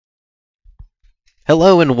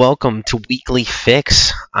Hello and welcome to Weekly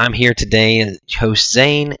Fix. I'm here today, host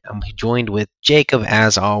Zane. I'm joined with Jacob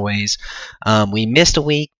as always. We missed a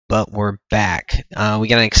week, but we're back. We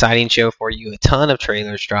got an exciting show for you. A ton of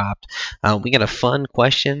trailers dropped. We got a fun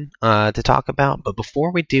question to talk about. But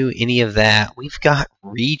before we do any of that, we've got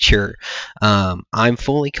Reacher. I'm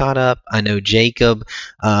fully caught up. I know Jacob,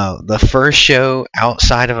 the first show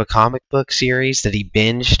outside of a comic book series that he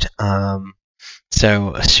binged.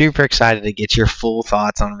 So super excited to get your full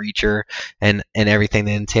thoughts on Reacher and everything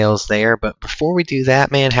that entails there. But before we do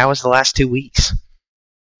that, man, how was the last 2 weeks?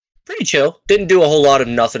 Pretty chill. Didn't do a whole lot of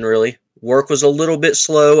nothing really. Work was a little bit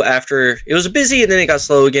slow after it was busy and then it got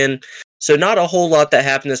slow again. So not a whole lot that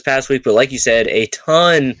happened this past week, but like you said, a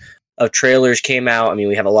ton of trailers came out. I mean,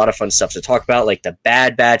 we have a lot of fun stuff to talk about, like the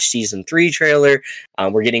Bad Batch Season 3 trailer.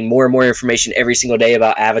 We're getting more and more information every single day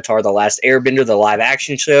about Avatar The Last Airbender, the live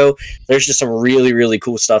action show. There's just some really, really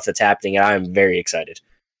cool stuff that's happening, and I'm very excited.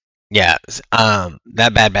 Yeah,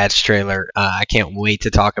 that Bad Batch trailer, I can't wait to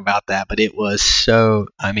talk about that. But it was so,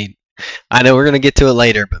 I mean, I know we're going to get to it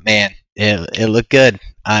later, but man, it looked good.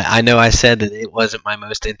 I know I said that it wasn't my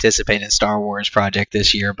most anticipated Star Wars project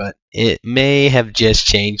this year, but it may have just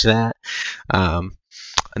changed that. Um,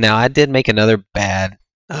 Now, I did make another bad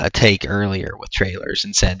take earlier with trailers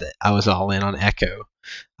and said that I was all in on Echo,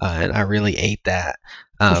 and I really ate that.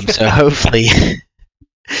 So hopefully,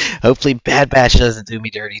 hopefully, Bad Batch doesn't do me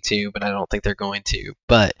dirty too, but I don't think they're going to.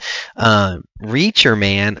 But Reacher,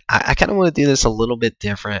 man, I kind of want to do this a little bit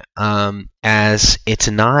different, as it's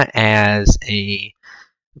not as a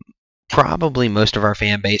probably most of our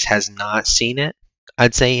fan base has not seen it,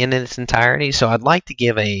 I'd say, in its entirety. So I'd like to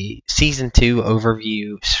give a season 2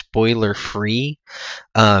 overview, spoiler free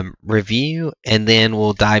review, and then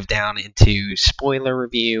we'll dive down into spoiler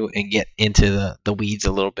review and get into the weeds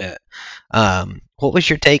a little bit. What was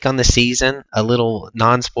your take on the season? A little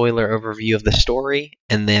non spoiler overview of the story,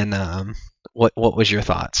 and then what was your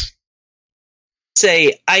thoughts?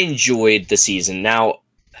 Say I enjoyed the season. Now,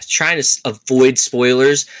 trying to avoid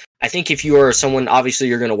spoilers. I think if you are someone, obviously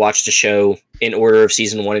you're going to watch the show in order of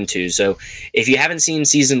season 1 and 2. So if you haven't seen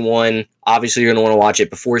season 1, obviously you're going to want to watch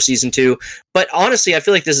it before season 2. But honestly, I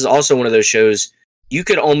feel like this is also one of those shows you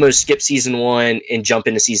could almost skip season 1 and jump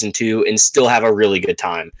into season 2 and still have a really good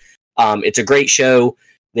time. It's a great show.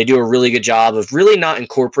 They do a really good job of really not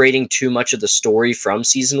incorporating too much of the story from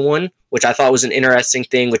season 1, which I thought was an interesting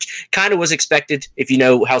thing, which kind of was expected if you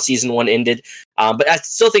know how season 1 ended. But I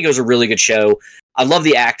still think it was a really good show. I love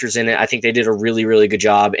the actors in it. I think they did a really, really good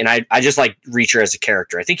job. And I just like Reacher as a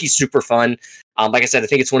character. I think he's super fun. Like I said, I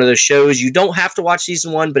think it's one of those shows you don't have to watch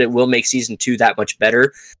season 1, but it will make season 2 that much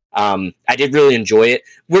better. I did really enjoy it.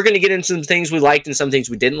 We're going to get into some things we liked and some things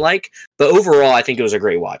we didn't like. But overall, I think it was a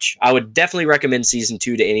great watch. I would definitely recommend season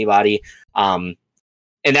 2 to anybody. And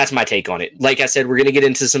that's my take on it. Like I said, we're going to get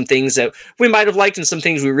into some things that we might have liked and some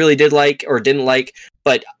things we really did like or didn't like.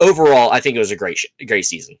 But overall, I think it was a great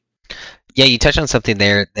season. Yeah, you touched on something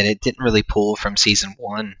there that it didn't really pull from season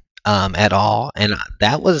 1 at all, and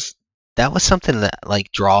that was something that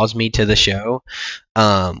like draws me to the show.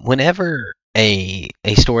 Whenever a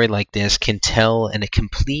story like this can tell a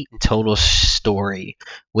complete and total story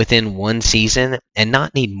within one season and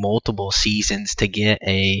not need multiple seasons to get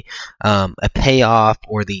a payoff,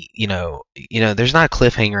 or there's not a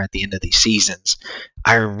cliffhanger at the end of these seasons.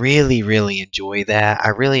 I really, really enjoy that. I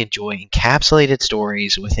really enjoy encapsulated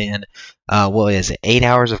stories within what is it, 8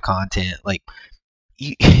 hours of content. Like,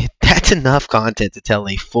 you, that's enough content to tell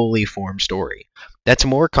a fully formed story. That's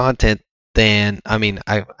more content than,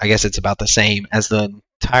 I guess it's about the same as the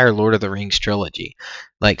entire Lord of the Rings trilogy.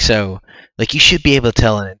 Like, you should be able to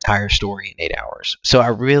tell an entire story in 8 hours. So I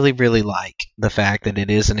really, really like the fact that it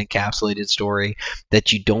is an encapsulated story,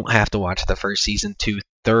 that you don't have to watch the first season to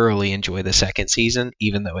thoroughly enjoy the second season,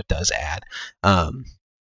 even though it does add.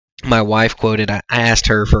 My wife quoted. I asked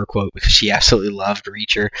her for a quote because she absolutely loved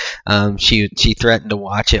Reacher. She threatened to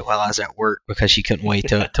watch it while I was at work because she couldn't wait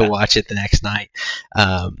to watch it the next night.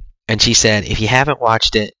 And she said, "If you haven't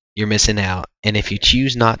watched it, you're missing out, and if you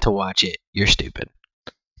choose not to watch it, you're stupid."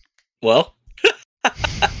 Well,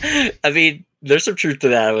 I mean, there's some truth to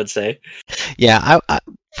that, I would say. Yeah,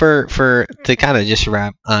 for to kind of just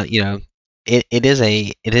wrap, it is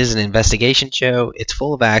an investigation show. It's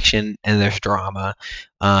full of action and there's drama.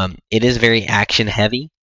 It is very action heavy.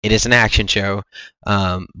 It is an action show,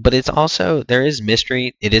 but it's also there is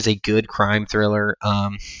mystery. It is a good crime thriller.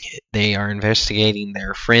 They are investigating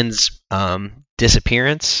their friend's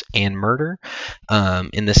disappearance and murder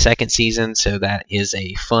in the second season, so that is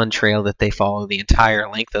a fun trail that they follow the entire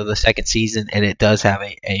length of the second season, and it does have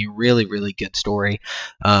a really really good story,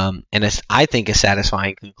 and I think a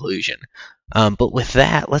satisfying conclusion. But with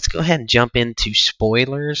that, let's go ahead and jump into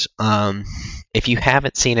spoilers. If you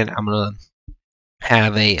haven't seen it, I'm gonna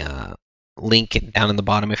have a link down in the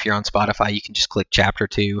bottom. If you're on Spotify, you can just click chapter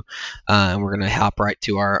 2, and we're going to hop right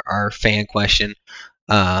to our fan question.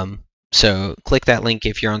 So click that link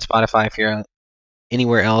if you're on Spotify. If you're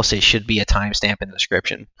anywhere else, it should be a timestamp in the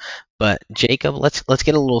description. But Jacob, let's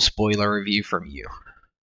get a little spoiler review from you.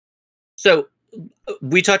 So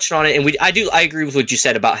we touched on it, and I agree with what you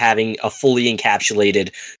said about having a fully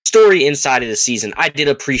encapsulated story inside of the season. I did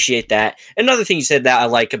appreciate that. Another thing you said that I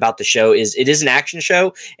like about the show is it is an action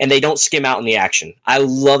show, and they don't skim out in the action. I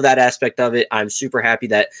love that aspect of it. I'm super happy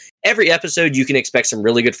that every episode you can expect some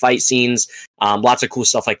really good fight scenes, lots of cool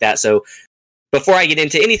stuff like that. So before I get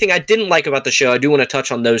into anything I didn't like about the show, I do want to touch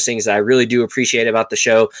on those things that I really do appreciate about the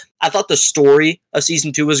show. I thought the story of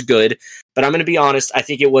season 2 was good, but I'm going to be honest, I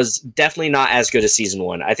think it was definitely not as good as season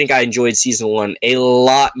 1. I think I enjoyed season 1 a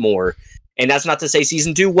lot more, and that's not to say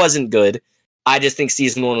season 2 wasn't good. I just think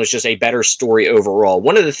season 1 was just a better story overall.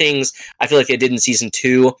 One of the things I feel like they did in season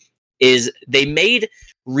 2 is they made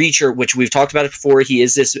Reacher, which we've talked about it before, he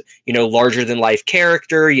is this, larger than life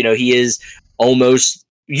character. He is almost,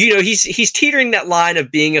 he's teetering that line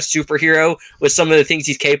of being a superhero with some of the things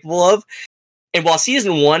he's capable of. And while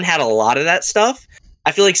season 1 had a lot of that stuff,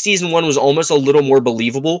 I feel like season 1 was almost a little more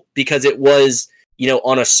believable because it was,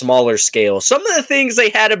 on a smaller scale. Some of the things they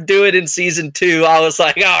had him do it in season 2, I was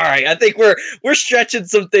like, all right, I think we're stretching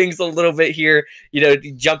some things a little bit here.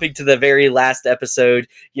 Jumping to the very last episode,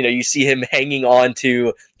 you see him hanging on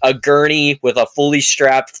to a gurney with a fully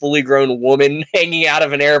strapped, fully grown woman hanging out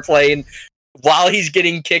of an airplane while he's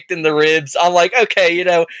getting kicked in the ribs. I'm like, okay,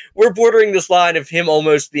 we're bordering this line of him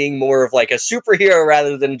almost being more of like a superhero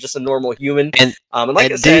rather than just a normal human. And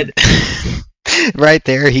like I said, right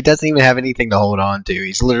there, he doesn't even have anything to hold on to.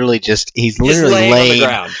 He's literally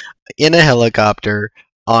laying in a helicopter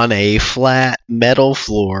on a flat metal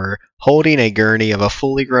floor, holding a gurney of a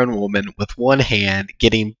fully grown woman with one hand,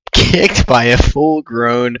 getting kicked by a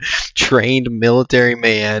full-grown, trained military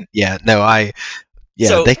man.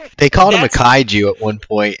 So they called him a kaiju at one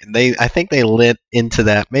point, and I think they lit into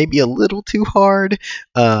that maybe a little too hard.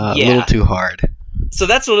 A little too hard. So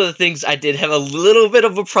that's one of the things I did have a little bit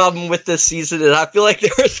of a problem with this season, and I feel like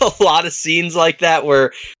there was a lot of scenes like that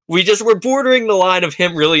where we're bordering the line of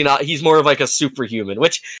him really not, he's more of like a superhuman,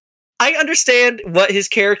 which I understand what his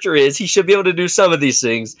character is. He should be able to do some of these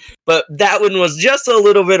things, but that one was just a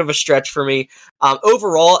little bit of a stretch for me.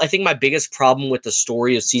 Overall, I think my biggest problem with the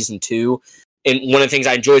story of season 2, and one of the things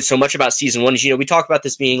I enjoyed so much about season 1 is, we talk about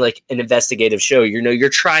this being like an investigative show. You're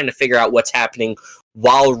trying to figure out what's happening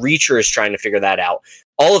while Reacher is trying to figure that out.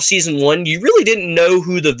 All of season 1, you really didn't know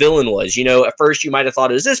who the villain was. At first you might have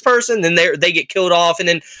thought it was this person, then they get killed off, and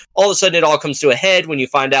then all of a sudden it all comes to a head when you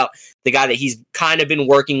find out the guy that he's kind of been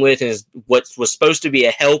working with and is what was supposed to be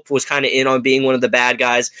a help was kind of in on being one of the bad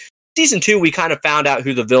guys. Season 2, we kind of found out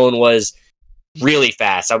who the villain was really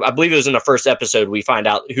fast. I believe it was in the first episode we find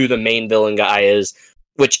out who the main villain guy is,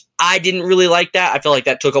 which I didn't really like that. I feel like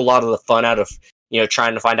that took a lot of the fun out of,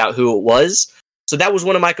 trying to find out who it was. So that was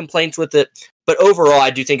one of my complaints with it. But overall, I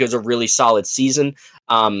do think it was a really solid season.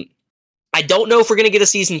 I don't know if we're going to get a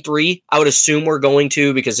season 3. I would assume we're going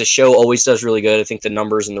to, because the show always does really good. I think the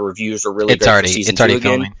numbers and the reviews are really good for season 2 again.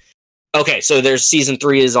 Filming. Okay, so there's season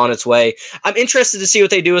 3 is on its way. I'm interested to see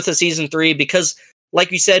what they do with the season 3 because,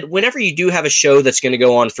 like you said, whenever you do have a show that's going to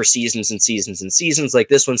go on for seasons and seasons and seasons, like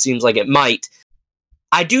this one seems like it might,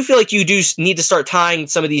 I do feel like you do need to start tying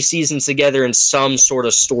some of these seasons together in some sort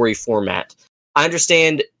of story format. I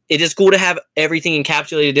understand it is cool to have everything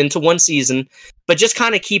encapsulated into one season, but just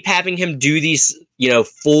kind of keep having him do these,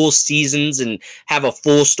 full seasons and have a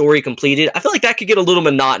full story completed. I feel like that could get a little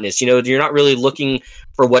monotonous. You're not really looking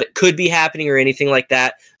for what could be happening or anything like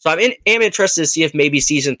that. So am interested to see if maybe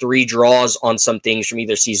season 3 draws on some things from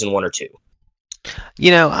either season 1 or 2.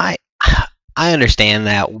 I understand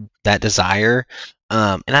that desire,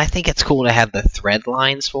 and I think it's cool to have the thread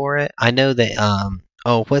lines for it. I know that.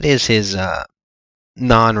 What is his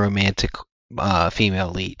non-romantic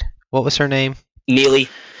female lead? What was her name? Neely.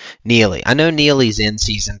 I know Neely's in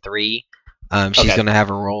season 3. She's going to have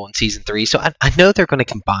a role in season 3. So I know they're going to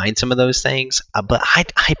combine some of those things. But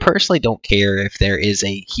I personally don't care if there is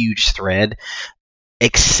a huge thread.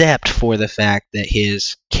 except for the fact that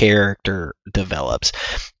his character develops.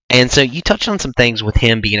 And so you touched on some things with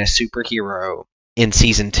him being a superhero in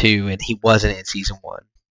season 2 and he wasn't in season 1.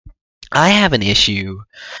 I have an issue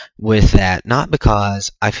with that, not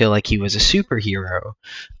because I feel like he was a superhero,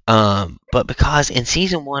 but because in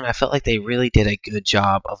season 1 I felt like they really did a good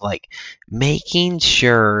job of like making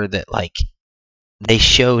sure that like they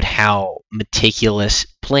showed how meticulous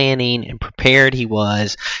planning and prepared he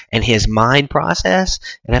was and his mind process,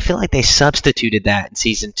 and I feel like they substituted that in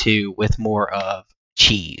season 2 with more of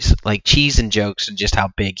cheese and jokes and just how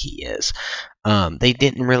big he is. They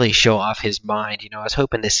didn't really show off his mind. I was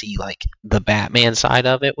hoping to see like the Batman side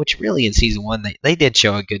of it, which really in season 1 they did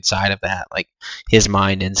show a good side of that, like his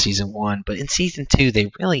mind in season 1. But in season 2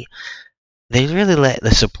 they really let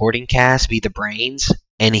the supporting cast be the brains,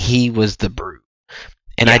 and he was the brute.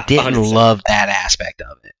 And I didn't 100%. love that aspect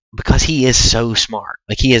of it because he is so smart.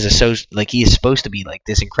 Like he is supposed to be like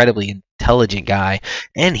this incredibly intelligent guy,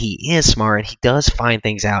 and he is smart. And he does find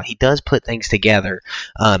things out. He does put things together.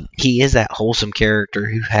 He is that wholesome character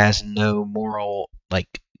who has no moral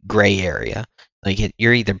like gray area. Like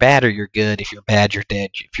you're either bad or you're good. If you're bad, you're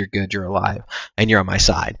dead. If you're good, you're alive, and you're on my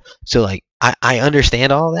side. So like I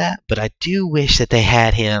understand all that, but I do wish that they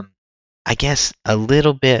had him, I guess, a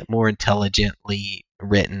little bit more intelligently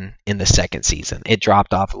written in the second season. It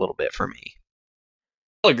dropped off a little bit for me.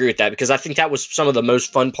 I'll agree with that because I think that was some of the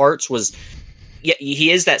most fun parts was, yeah, he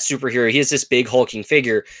is that superhero. He is this big hulking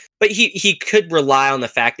figure, but he could rely on the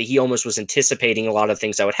fact that he almost was anticipating a lot of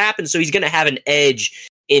things that would happen. So he's going to have an edge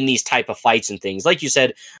in these type of fights and things. Like you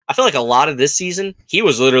said, I feel like a lot of this season, he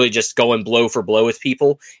was literally just going blow for blow with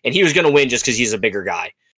people, and he was going to win just because he's a bigger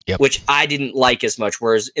guy, which I didn't like as much.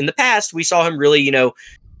 Whereas in the past, we saw him really,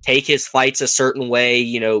 take his fights a certain way,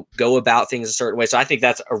 go about things a certain way. So I think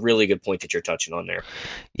that's a really good point that you're touching on there.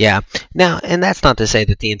 Yeah. Now, and that's not to say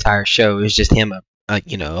that the entire show is just him,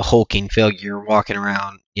 a hulking figure walking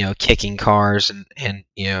around, kicking cars and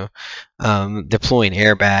deploying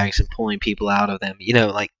airbags and pulling people out of them.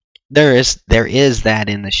 Like there is that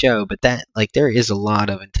in the show, but that like there is a lot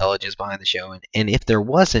of intelligence behind the show, and if there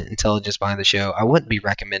wasn't intelligence behind the show, I wouldn't be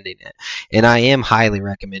recommending it. And I am highly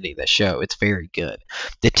recommending the show. It's very good.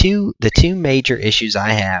 The two major issues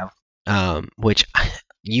I have, which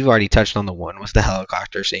you've already touched on, the one was the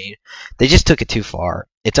helicopter scene. They just took it too far.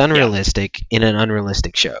 It's unrealistic in an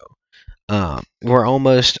unrealistic show. We're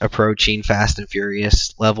almost approaching Fast and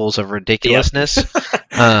Furious levels of ridiculousness.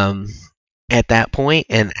 At that point,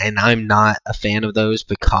 and I'm not a fan of those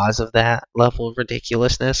because of that level of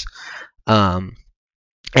ridiculousness. And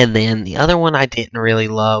then the other one I didn't really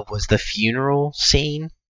love was the funeral scene.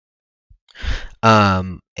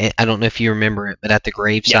 I don't know if you remember it, but at the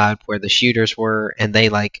graveside where the shooters were, and they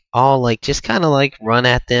all just kind of run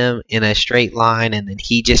at them in a straight line, and then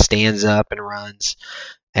he just stands up and runs,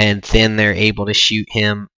 and then they're able to shoot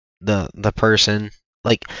him, the person.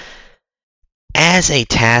 As a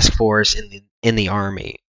task force in the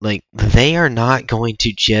army, they are not going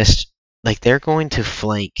to just they're going to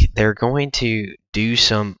flank. They're going to do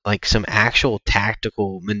some actual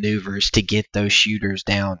tactical maneuvers to get those shooters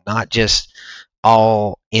down, not just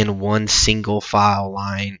all in one single file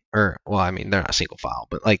line. Or they're not single file,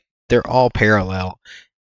 but they're all parallel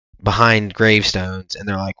behind gravestones, and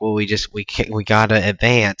they're well, we gotta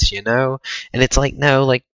advance, and it's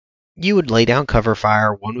no, you would lay down cover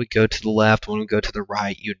fire. One would go to the left, one would go to the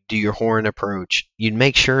right. You'd do your horn approach. You'd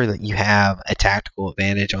make sure that you have a tactical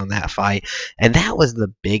advantage on that fight. And that was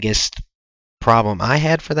the biggest problem I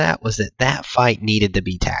had for that, was that fight needed to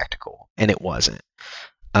be tactical, and it wasn't.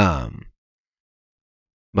 Well,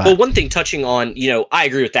 one thing touching on, I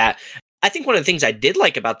agree with that. I think one of the things I did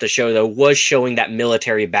like about the show, though, was showing that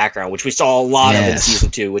military background, which we saw a lot of in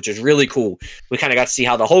season 2, which was really cool. We kind of got to see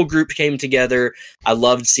how the whole group came together. I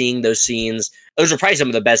loved seeing those scenes. Those are probably some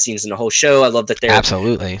of the best scenes in the whole show. I love that they're...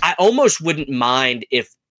 Absolutely. I almost wouldn't mind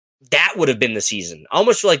if that would have been the season. I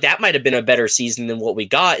almost feel like that might have been a better season than what we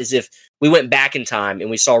got, is if we went back in time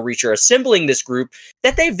and we saw Reacher assembling this group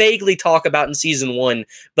that they vaguely talk about in season 1,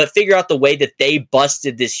 but figure out the way that they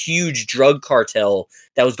busted this huge drug cartel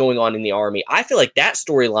that was going on in the army. I feel like that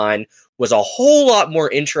storyline was a whole lot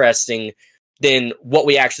more interesting than what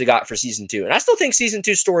we actually got for season 2. And I still think season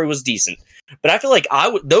 2 story was decent, but I feel like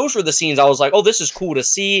those were the scenes I was like, oh, this is cool to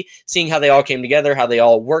see, seeing how they all came together, how they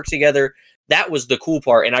all worked together. That was the cool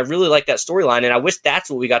part, and I really like that storyline, and I wish that's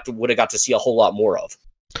what we would have got to see a whole lot more of.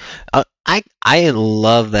 I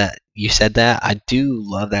love that you said that. I do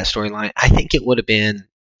love that storyline. I think it would have been,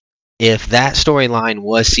 if that storyline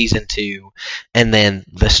was season 2, and then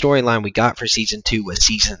the storyline we got for season 2 was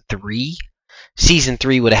season 3, season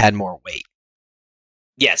 3 would have had more weight.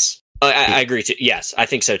 Yes, I agree too. Yes, I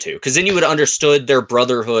think so too. Because then you would have understood their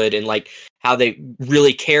brotherhood and like how they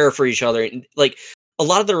really care for each other. And like a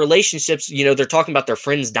lot of the relationships, they're talking about their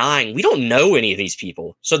friends dying. We don't know any of these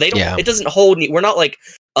people, so they don't. Yeah. It doesn't hold. We're not like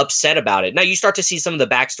upset about it. Now you start to see some of the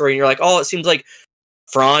backstory, and you're like, oh, it seems like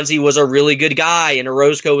Franzi was a really good guy, and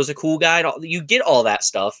Orozco was a cool guy. And you get all that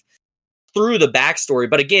stuff through the backstory,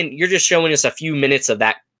 but again, you're just showing us a few minutes of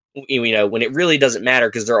that. When it really doesn't matter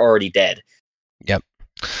because they're already dead. Yep.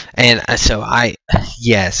 And so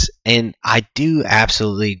yes, and I do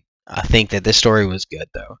absolutely think that this story was good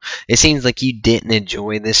though. It seems like you didn't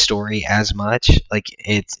enjoy this story as much. Like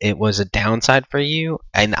it was a downside for you,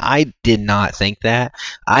 and I did not think that.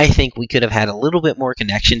 I think we could have had a little bit more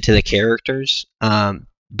connection to the characters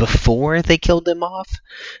before they killed them off.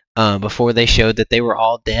 Before they showed that they were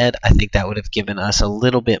all dead, I think that would have given us a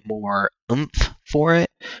little bit more oomph for it.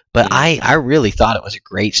 But I really thought it was a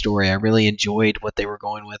great story. I really enjoyed what they were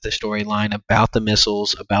going with, the storyline about the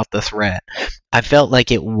missiles, about the threat. I felt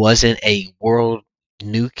like it wasn't a world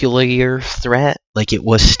nuclear threat. Like it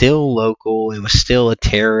was still local. It was still a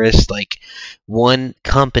terrorist. Like one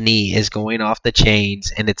company is going off the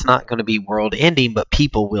chains, and it's not going to be world ending, but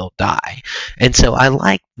people will die. And so I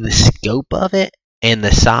like the scope of it and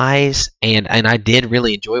the size, and I did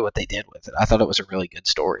really enjoy what they did with it. I thought it was a really good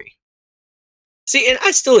story. See, and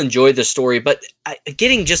I still enjoyed the story, but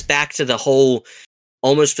getting just back to the whole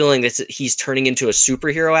almost feeling that he's turning into a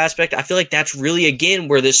superhero aspect, I feel like that's really, again,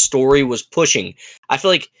 where this story was pushing. I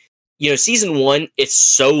feel like, season 1, it's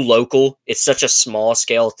so local. It's such a small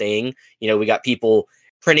scale thing. We got people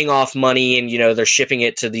printing off money and, they're shipping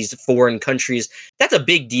it to these foreign countries. That's a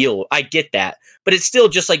big deal. I get that. But it's still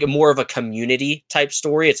just like more of a community type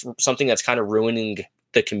story. It's something that's kind of ruining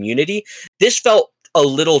the community. This felt a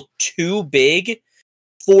little too big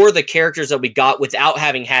for the characters that we got without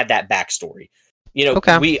having had that backstory.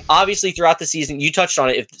 Okay. We obviously throughout the season, you touched on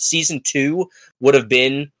it, if season 2 would have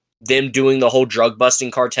been them doing the whole drug busting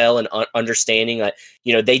cartel and understanding that,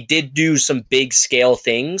 they did do some big scale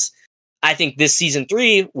things. I think this season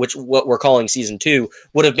 3, which what we're calling season 2,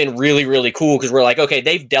 would have been really, really cool because we're like, okay,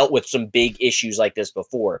 they've dealt with some big issues like this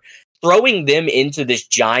before. Throwing them into this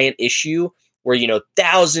giant issue where,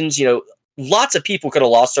 thousands, lots of people could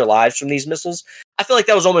have lost their lives from these missiles. I feel like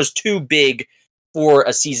that was almost too big for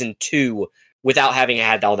a season 2 without having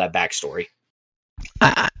had all that backstory.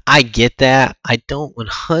 I get that. I don't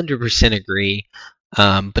 100% agree,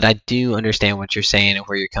 but I do understand what you're saying and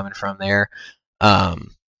where you're coming from there.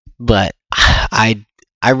 But I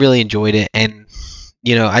really enjoyed it, and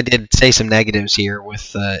I did say some negatives here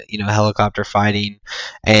with helicopter fighting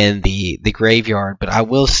and the graveyard, but I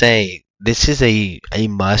will say this is a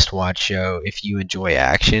must-watch show if you enjoy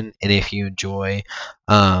action and if you enjoy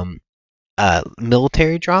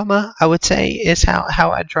military drama. I would say is how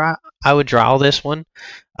I would draw this one.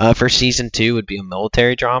 For season 2 would be a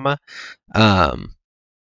military drama, kind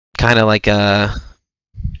of like a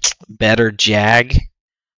better Jag.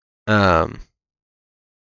 But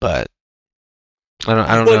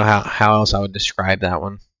I don't know how else I would describe that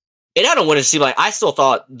one. And I don't want to see, I still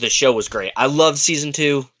thought the show was great. I loved season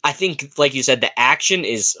 2. I think, like you said, the action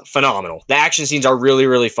is phenomenal. The action scenes are really,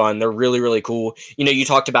 really fun. They're really, really cool. You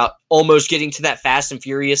talked about almost getting to that Fast and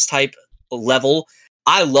Furious type level.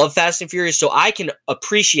 I love Fast and Furious, so I can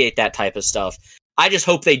appreciate that type of stuff. I just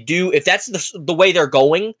hope they do, if that's the way they're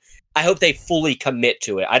going, I hope they fully commit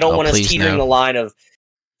to it. I don't want us teetering the line of,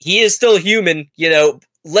 he is still human,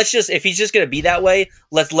 if he's just going to be that way,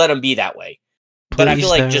 let's let him be that way. But I feel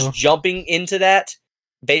like just jumping into that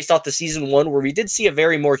based off the season 1 where we did see a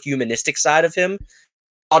very more humanistic side of him,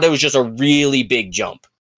 I thought it was just a really big jump.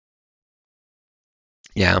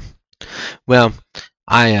 Yeah. Well,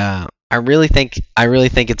 I really think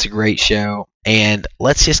it's a great show, and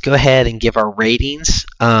let's just go ahead and give our ratings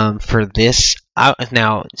for this.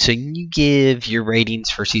 Now, so you give your ratings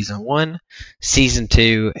for season 1, season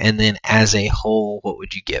 2, and then as a whole, what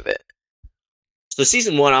would you give it? So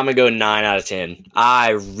season 1, I'm going to go 9 out of 10. I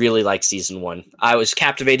really like season 1. I was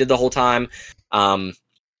captivated the whole time. I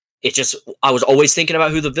was always thinking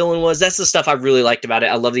about who the villain was. That's the stuff I really liked about it.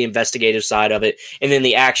 I love the investigative side of it. And then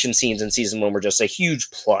the action scenes in season 1 were just a huge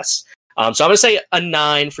plus. So I'm going to say a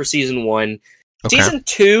 9 for season 1. Okay. Season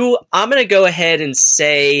 2, I'm going to go ahead and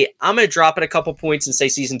say, I'm going to drop it a couple points and say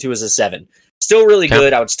season 2 is a 7. Still really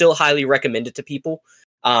good. I would still highly recommend it to people.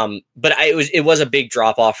 But it was a big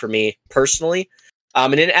drop off for me personally.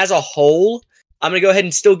 And then as a whole, I'm going to go ahead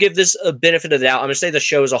and still give this a benefit of the doubt. I'm going to say the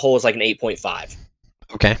show as a whole is like an 8.5.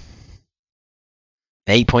 Okay.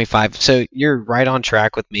 8.5. So you're right on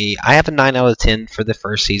track with me. I have a 9 out of 10 for the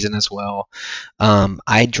first season as well.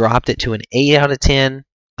 I dropped it to an 8 out of 10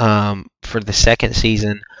 for the second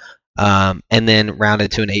season, and then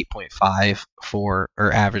rounded to an 8.5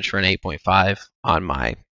 or average for an 8.5 on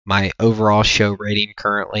my overall show rating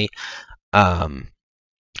currently.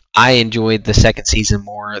 I enjoyed the second season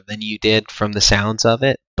more than you did from the sounds of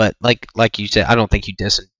it, but like you said, I don't think you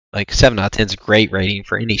like 7 out of 10 is a great rating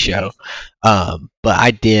for any show. But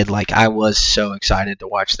I was so excited to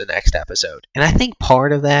watch the next episode. And I think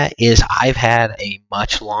part of that is I've had a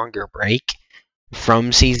much longer break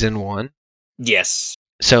from season 1. Yes.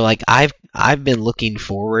 So I've been looking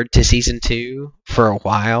forward to season 2 for a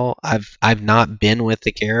while. I've not been with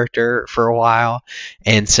the character for a while,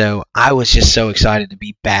 and so I was just so excited to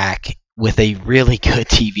be back with a really good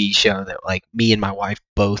TV show that me and my wife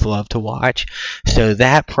both love to watch. So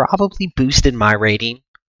that probably boosted my rating.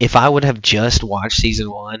 If I would have just watched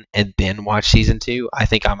season 1 and then watched season 2, I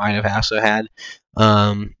think I might have also had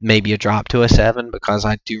maybe a drop to a 7, because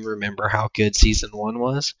I do remember how good season 1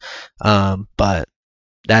 was. But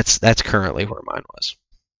that's currently where mine was.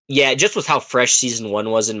 Yeah, just with how fresh season 1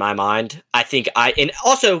 was in my mind, I think and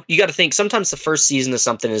also you got to think sometimes the first season of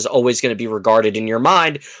something is always going to be regarded in your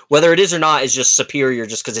mind, whether it is or not, is just superior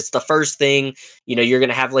just because it's the first thing. You're going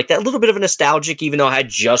to have that little bit of a nostalgic, even though I had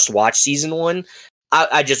just watched season 1.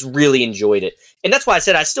 I just really enjoyed it. And that's why I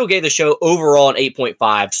said I still gave the show overall an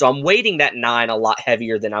 8.5. So I'm weighting that 9 a lot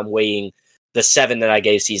heavier than I'm weighing the 7 that I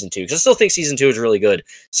gave season 2, because I still think season 2 is really good.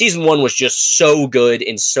 Season 1 was just so good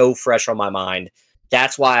and so fresh on my mind.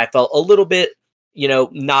 That's why I felt a little bit,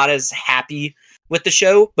 not as happy with the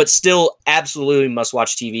show, but still absolutely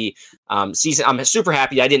must-watch TV. I'm super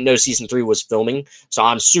happy. I didn't know season 3 was filming, so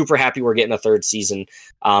I'm super happy we're getting a third season.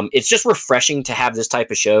 It's just refreshing to have this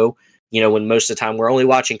type of show, when most of the time we're only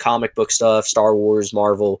watching comic book stuff, Star Wars,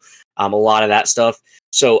 Marvel, a lot of that stuff.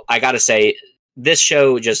 So I got to say, this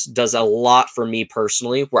show just does a lot for me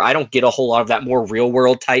personally, where I don't get a whole lot of that more real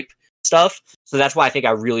world type stuff. So that's why I think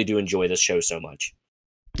I really do enjoy this show so much.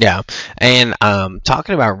 Yeah. And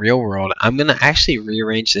talking about real world, I'm going to actually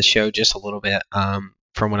rearrange the show just a little bit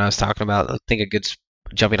from what I was talking about. I think a good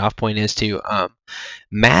jumping off point is to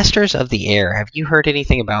Masters of the Air. Have you heard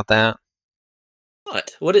anything about that?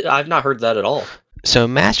 What? I've not heard that at all. So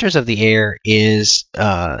Masters of the Air is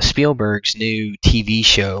Spielberg's new TV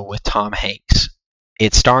show with Tom Hanks.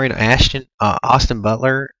 It's starring Austin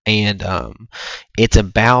Butler, and it's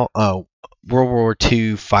about World War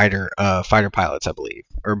II fighter pilots, I believe,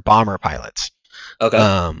 or bomber pilots.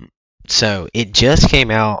 Okay. So it just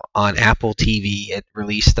came out on Apple TV. It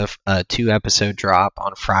released the 2-episode drop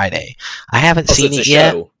on Friday. I haven't seen it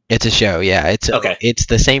yet. Show. It's a show, yeah. It's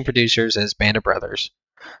the same producers as Band of Brothers.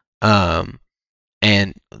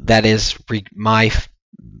 And that is my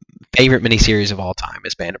favorite miniseries of all time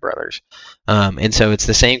is Band of Brothers. And so it's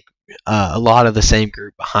the same, a lot of the same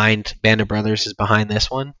group behind Band of Brothers is behind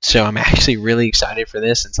this one. So I'm actually really excited for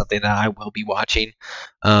this, and something that I will be watching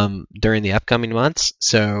during the upcoming months.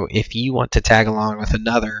 So if you want to tag along with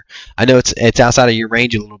another, I know it's outside of your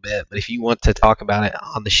range a little bit, but if you want to talk about it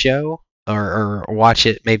on the show, or watch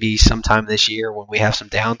it maybe sometime this year when we have some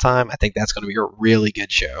downtime, I think that's going to be a really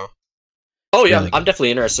good show. Oh yeah, I'm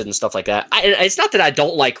definitely interested in stuff like that. It's not that I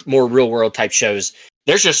don't like more real world type shows.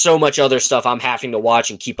 There's just so much other stuff I'm having to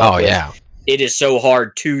watch and keep up with. Yeah. It is so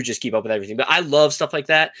hard to just keep up with everything. But I love stuff like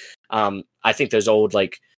that. I think those old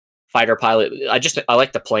fighter pilot. I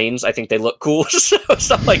like the planes. I think they look cool. So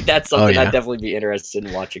stuff like that's something I'd definitely be interested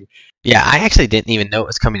in watching. Yeah, I actually didn't even know it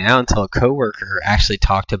was coming out until a coworker actually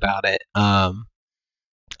talked about it.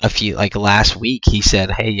 A few last week, he said,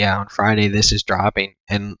 "Hey, yeah, on Friday this is dropping,"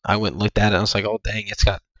 and I went and looked at it. And I was like, "Oh, dang! It's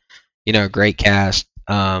got, a great cast.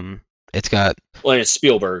 It's got it's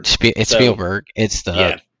Spielberg. Spielberg. It's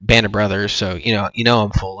the Band of Brothers. So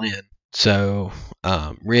I'm full in. So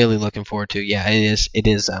really looking forward to. Yeah, it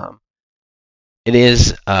is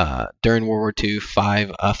during World War II,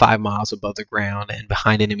 5 miles above the ground and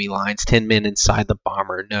behind enemy lines. 10 men inside the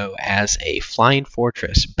bomber, known as a flying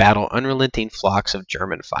fortress, battle unrelenting flocks of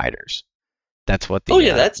German fighters. That's what the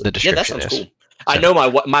description that sounds is. Cool. I know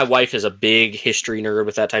my wife is a big history nerd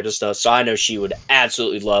with that type of stuff, so I know she would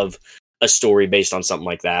absolutely love a story based on something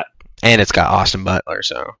like that. And it's got Austin Butler,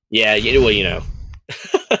 so yeah, well,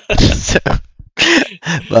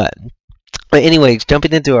 But anyways,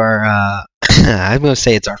 jumping into our, I'm going to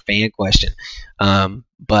say it's our fan question.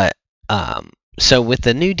 So with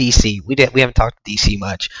the new DC, we haven't talked DC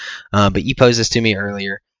much, but you posed this to me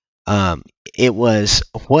earlier. It was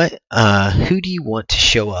who do you want to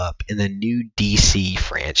show up in the new DC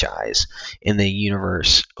franchise in the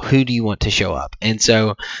universe? Who do you want to show up? And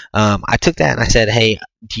so I took that and I said, hey,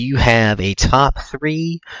 do you have a top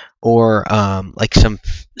 3 or like some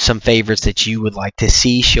favorites that you would like to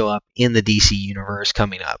see show up in the DC universe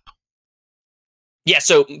coming up? Yeah,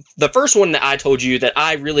 so the first one that I told you that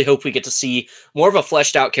I really hope we get to see more of a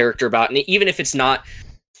fleshed out character about, and even if it's not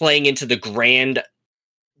playing into the grand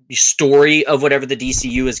story of whatever the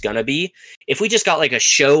DCU is going to be, if we just got like a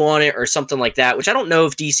show on it or something like that, which I don't know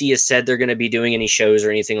if DC has said they're going to be doing any shows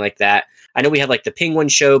or anything like that. I know we have like the Penguin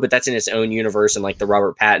show, but that's in its own universe and like the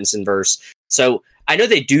Robert Pattinson verse. So I know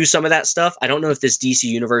they do some of that stuff. I don't know if this DC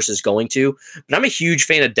universe is going to, but I'm a huge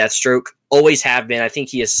fan of Deathstroke. Always have been. I think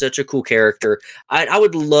he is such a cool character. I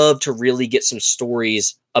would love to really get some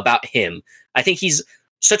stories about him. I think he's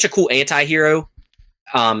such a cool anti-hero.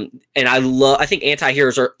 And I think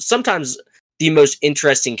anti-heroes are sometimes the most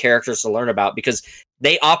interesting characters to learn about because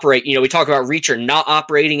they operate, we talk about Reacher not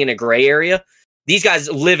operating in a gray area. These guys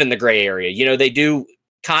live in the gray area. They do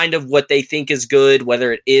kind of what they think is good,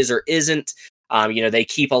 whether it is or isn't. They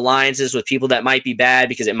keep alliances with people that might be bad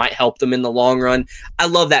because it might help them in the long run. I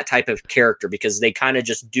love that type of character because they kind of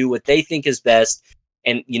just do what they think is best.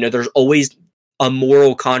 And, there's always a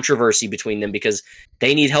moral controversy between them because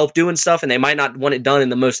they need help doing stuff and they might not want it done in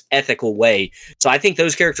the most ethical way. So I think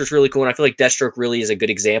those characters are really cool. And I feel like Deathstroke really is a good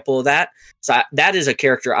example of that. So that is a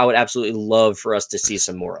character I would absolutely love for us to see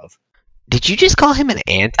some more of. Did you just call him an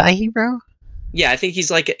anti-hero? Yeah, I think he's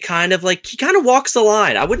he kind of walks the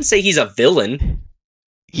line. I wouldn't say he's a villain.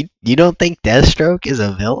 You don't think Deathstroke is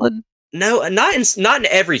a villain? No, not in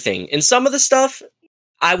everything. In some of the stuff,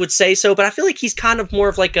 I would say so, but I feel like he's kind of more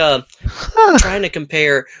of like a trying to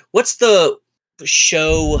compare. What's the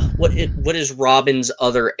show? What is Robin's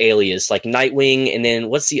other alias? Like Nightwing, and then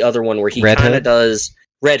what's the other one where he kind of does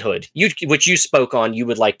Red Hood? Which you spoke on. You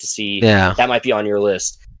would like to see. Yeah, that might be on your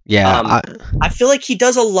list. Yeah, I feel like he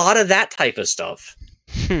does a lot of that type of stuff.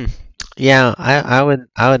 Yeah, I would.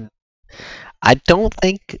 I don't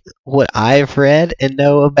think what I've read and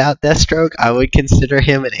know about Deathstroke, I would consider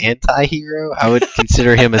him an anti-hero. I would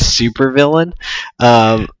consider him a supervillain.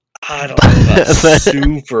 I don't know about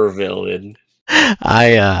supervillain.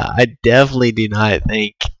 I definitely do not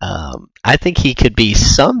think. I think he could be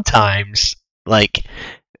sometimes, like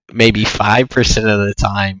maybe 5% of the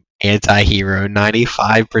time anti-hero,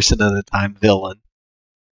 95% of the time villain.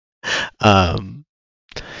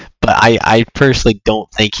 But I personally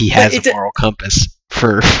don't think he has a moral compass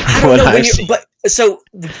for what I've seen. But so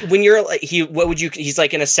when you're like he's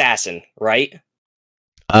like an assassin, right?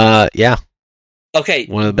 Yeah. Okay.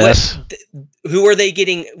 One of the best. Who are they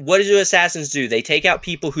getting? What do assassins do? They take out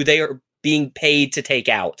people who they are being paid to take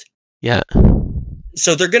out. Yeah.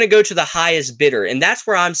 So they're going to go to the highest bidder, and that's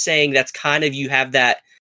where I'm saying that's kind of you have that.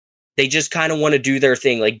 They just kind of want to do their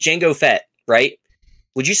thing, like Jango Fett, right?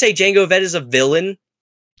 Would you say Jango Fett is a villain?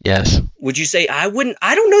 Yes. Would you say I wouldn't?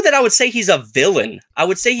 I don't know that I would say he's a villain. I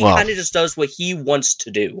would say he kind of just does what he wants to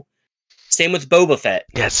do. Same with Boba Fett.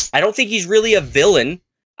 Yes. I don't think he's really a villain.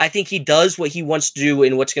 I think he does what he wants to do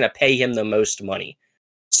and what's going to pay him the most money.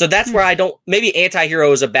 So that's where I don't. Maybe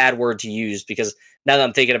anti-hero is a bad word to use because now that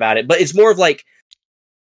I'm thinking about it, but it's more of like.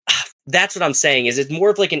 That's what I'm saying. Is it's more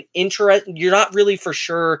of like an interest. You're not really for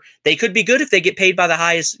sure. They could be good if they get paid by the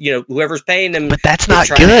highest, whoever's paying them. But that's not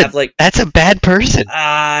good. That's a bad person.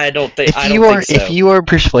 I don't think. If you are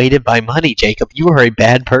persuaded by money, Jacob, you are a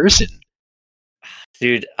bad person.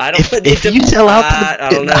 Dude, I don't. If you sell out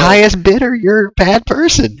to the highest bidder, you're a bad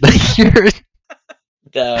person.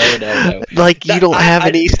 No. Like you don't have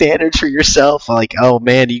any standards for yourself. Like, oh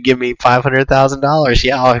man, you give me $500,000,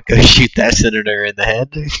 yeah, I'll go shoot that senator in the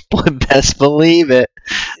head. Best believe it.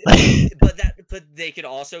 But they could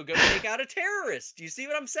also go take out a terrorist. Do you see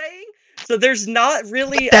what I'm saying? So there's not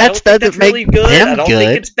really. That doesn't make really good. I don't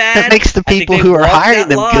think it's bad. That makes the people who are hiring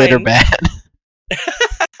them good or bad.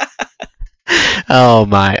 Oh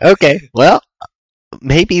my. Okay. Well,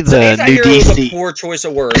 maybe the new DC. Is a poor choice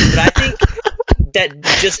of words, but I think. That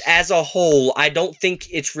just as a whole, I don't think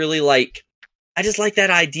it's really like. I just like that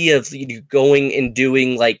idea of going and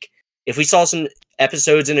doing like if we saw some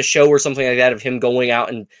episodes in a show or something like that of him going out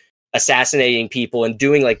and assassinating people and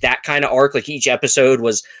doing like that kind of arc, like each episode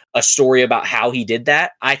was a story about how he did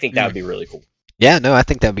that. I think that would be really cool. Yeah, no, I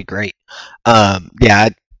think that'd be great. Yeah, I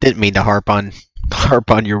didn't mean to harp on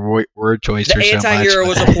your word choice. The anti-hero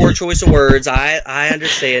was a poor choice of words. I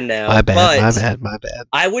understand now. My bad.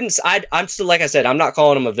 I wouldn't. I'm still like I said. I'm not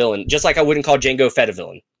calling him a villain. Just like I wouldn't call Jango Fett a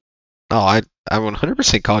villain. Oh, I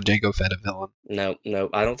 100% call Jango Fett a villain. No,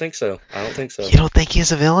 I don't think so. You don't think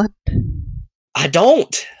he's a villain? I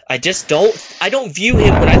don't. I just don't. I don't view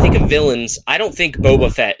him when I think of villains. I don't think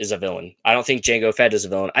Boba Fett is a villain. I don't think Jango Fett is a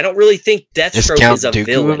villain. I don't really think Is Deathstroke Count is a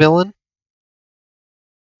Dooku villain.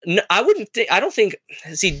 No, I wouldn't think. I don't think.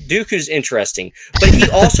 See, Dooku's interesting, but he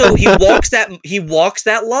also he walks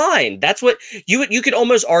that line. That's what you could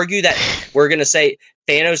almost argue that we're gonna say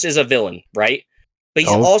Thanos is a villain, right? But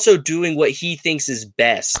he's also doing what he thinks is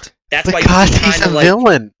best. That's because why he's a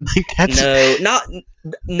villain.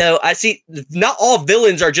 No. I see. Not all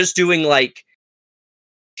villains are just doing like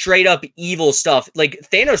straight up evil stuff. Like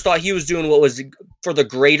Thanos thought he was doing what was for the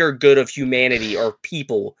greater good of humanity or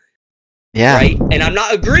people. Yeah. Right. And I'm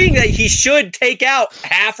not agreeing that he should take out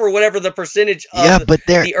half or whatever the percentage of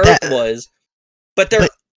the Earth was. But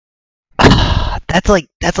that's like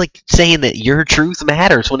saying that your truth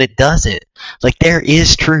matters when it doesn't. Like there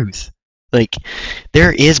is truth. Like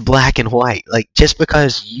there is black and white. Like just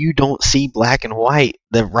because you don't see black and white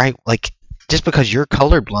just because you're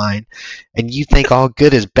colorblind and you think all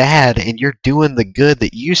good is bad and you're doing the good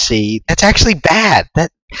that you see, that's actually bad.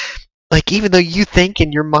 Like, even though you think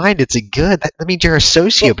in your mind it's a good, that means you're a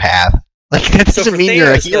sociopath. Like, that doesn't mean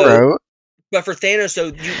you're a hero. But for Thanos,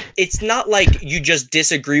 it's not like you just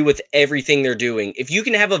disagree with everything they're doing. If you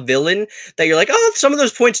can have a villain that you're like, oh, some of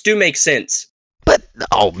those points do make sense. But,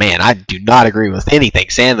 oh man, I do not agree with anything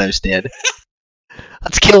Thanos did.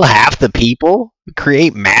 Let's kill half the people,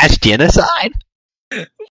 create mass genocide.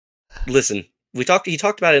 Listen, he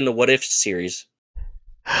talked about it in the What If series.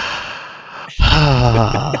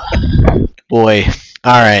 Boy.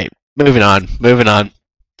 All right. Moving on.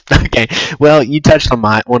 Okay. Well, you touched on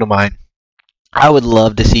one of mine. I would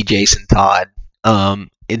love to see Jason Todd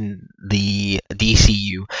in the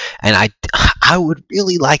DCU, and I would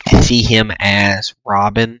really like to see him as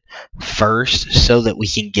Robin first, so that we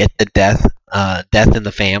can get the death in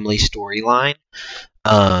the family storyline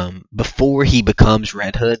before he becomes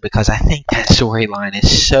Red Hood, because I think that storyline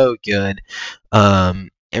is so good.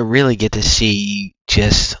 And really get to see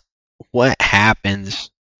just what happens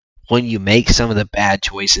when you make some of the bad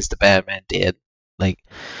choices the Batman did. Like,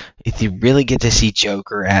 if you really get to see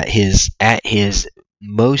Joker at his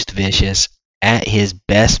most vicious, at his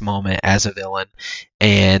best moment as a villain,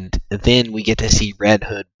 and then we get to see Red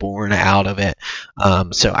Hood born out of it.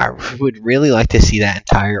 So I would really like to see that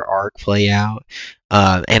entire arc play out.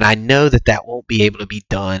 And I know that won't be able to be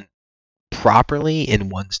done properly in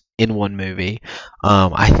one movie.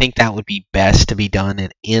 I think that would be best to be done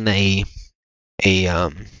in a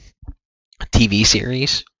TV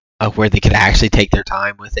series where they could actually take their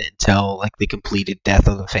time with it and tell like the completed death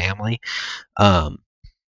of the family.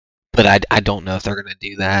 But I don't know if they're going to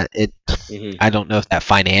do that. I don't know if that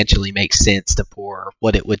financially makes sense to pour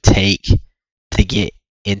what it would take to get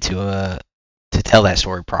into to tell that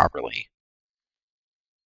story properly.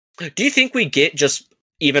 Do you think we get just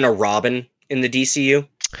even a Robin in the DCU?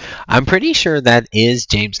 I'm pretty sure that is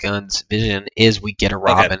James Gunn's vision, is we get a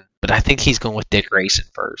Robin, but I think he's going with Dick Grayson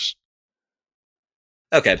first.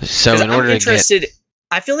 Okay. So in order to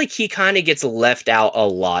I feel like he kind of gets left out a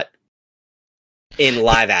lot in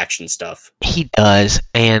live action stuff. He does,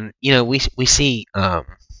 and we see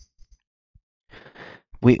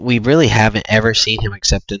we really haven't ever seen him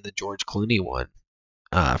except in the George Clooney one,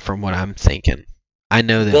 from what I'm thinking. I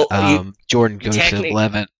know that Jordan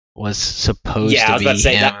Joseph-Levitt was supposed to be him. I was about to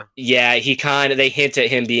say that. Yeah, they hint at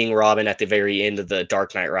him being Robin at the very end of the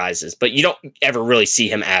Dark Knight Rises, but you don't ever really see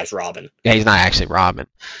him as Robin. Yeah, he's not actually Robin.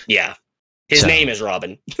 Yeah, his name is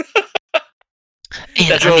Robin.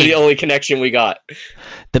 That's really the only connection we got.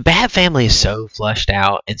 The Bat Family is so fleshed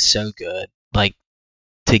out and so good. Like,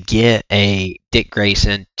 to get a Dick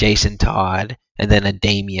Grayson, Jason Todd, and then a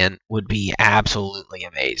Damian would be absolutely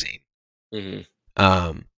amazing. Mm-hmm.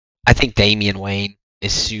 I think Damian Wayne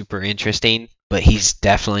is super interesting, but he's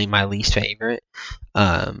definitely my least favorite.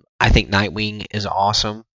 I think Nightwing is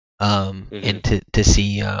awesome, and to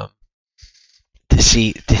see him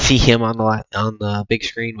on the big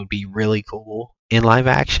screen would be really cool in live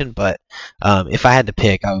action. But if I had to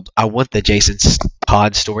pick, I want the Jason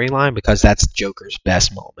Todd storyline, because that's Joker's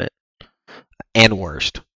best moment and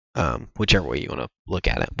worst, whichever way you want to look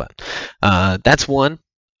at it. But that's one.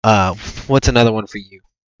 What's another one for you?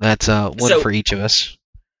 That's one for each of us.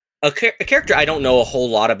 A character I don't know a whole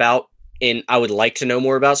lot about, and I would like to know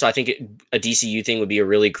more about. So I think a DCU thing would be a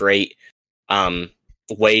really great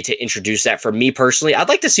way to introduce that for me personally. I'd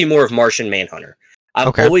like to see more of Martian Manhunter.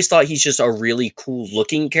 I've always thought he's just a really cool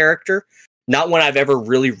looking character. Not one I've ever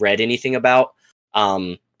really read anything about.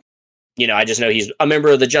 I just know he's a member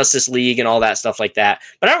of the Justice League and all that stuff like that.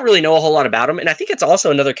 But I don't really know a whole lot about him. And I think it's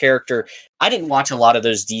also another character. I didn't watch a lot of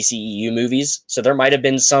those DCEU movies, so there might have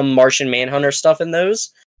been some Martian Manhunter stuff in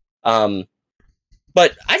those. But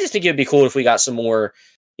I just think it would be cool if we got some more,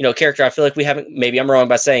 character. I feel like we haven't, maybe I'm wrong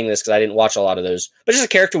by saying this because I didn't watch a lot of those, but just a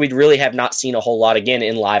character we really have not seen a whole lot again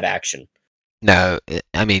in live action. No,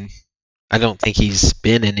 I mean, I don't think he's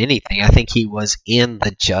been in anything. I think he was in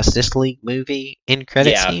the Justice League movie in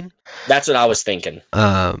credit scene. That's what I was thinking.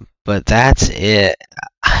 But that's it.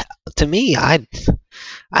 To me, I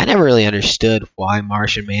never really understood why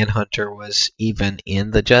Martian Manhunter was even in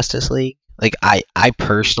the Justice League. Like, I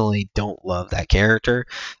personally don't love that character.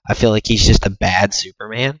 I feel like he's just a bad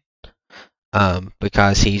Superman.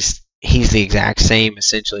 Because he's the exact same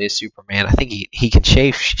essentially as Superman. I think he can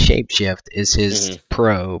shapeshift is his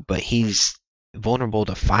pro, but he's vulnerable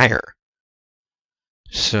to fire.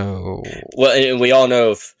 So, well, and we all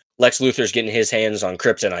know if Lex Luthor's getting his hands on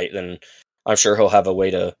kryptonite, then I'm sure he'll have a way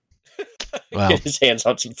to get his hands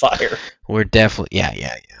on some fire. We're definitely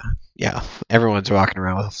yeah. Everyone's walking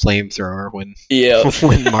around with a flamethrower when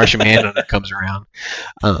Martian Manhunter comes around.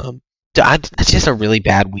 It's just a really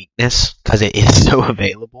bad weakness because it is so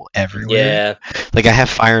available everywhere. Yeah, like I have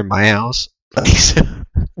fire in my house. You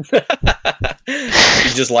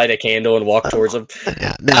just light a candle and walk towards him.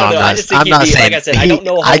 Yeah, no, I'm not saying. Like I said, I don't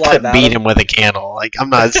know a whole I lot couldn't about beat him with a candle. Like I'm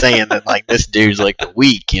not saying that like this dude's like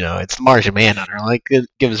weak. It's the Martian Manhunter. Like give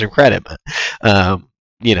him some credit, but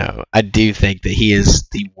I do think that he is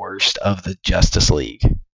the worst of the Justice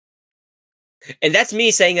League. And that's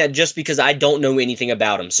me saying that just because I don't know anything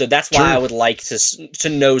about him. So that's why I would like to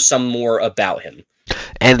know some more about him.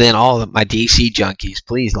 And then all of my DC junkies,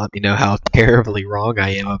 please let me know how terribly wrong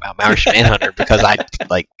I am about Martian Manhunter because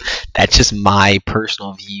that's just my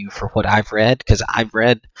personal view for what I've read. Because I've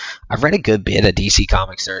read a good bit of DC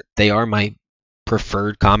comics. They are my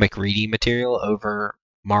preferred comic reading material over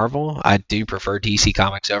Marvel. I do prefer DC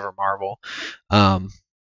comics over Marvel,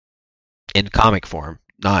 in comic form.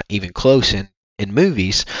 Not even close in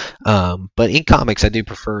movies, but in comics I do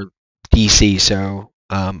prefer DC. So,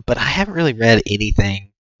 but I haven't really read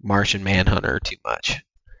anything Martian Manhunter too much.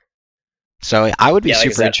 So I would be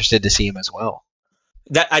super interested to see him as well.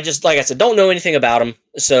 That I just, like I said, don't know anything about him.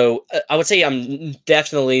 So I would say I'm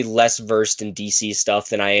definitely less versed in DC stuff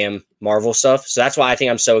than I am Marvel stuff. So that's why I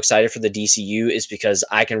think I'm so excited for the DCU, is because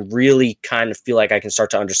I can really kind of feel like I can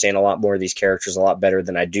start to understand a lot more of these characters a lot better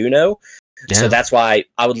than I do know. Yeah. So that's why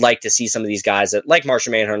I would like to see some of these guys that, like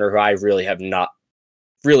Martian Manhunter, who I really have not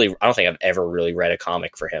really, I don't think I've ever really read a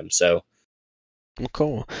comic for him. So, well,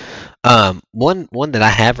 cool. One that I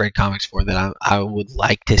have read comics for that I would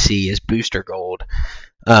like to see is Booster Gold.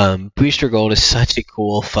 Booster Gold is such a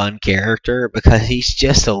cool, fun character because he's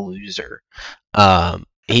just a loser.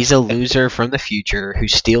 He's a loser from the future who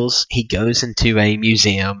he goes into a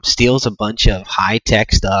museum, steals a bunch of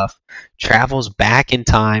high-tech stuff, travels back in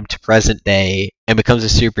time to present day, and becomes a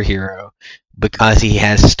superhero because he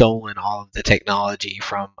has stolen all of the technology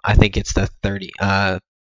from, I think it's the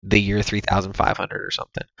year 3500 or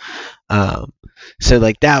something. So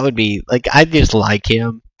that would be, I just like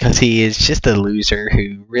him because he is just a loser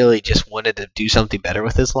who really just wanted to do something better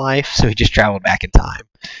with his life, so he just traveled back in time.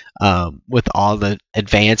 With all the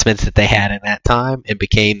advancements that they had in that time, and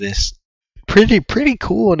became this pretty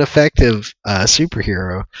cool and effective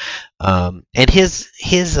superhero. And his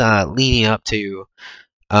leading up to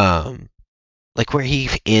where he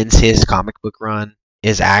ends his comic book run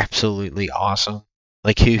is absolutely awesome.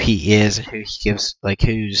 Who he is, who he gives,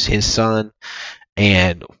 who's his son,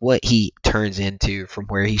 and what he turns into from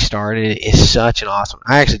where he started is such an awesome.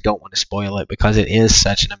 I actually don't want to spoil it because it is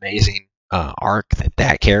such an amazing arc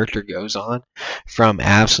that character goes on, from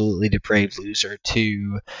absolutely depraved loser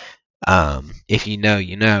to, if you know,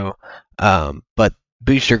 you know. But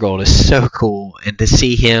Booster Gold is so cool, and to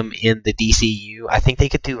see him in the DCU, I think they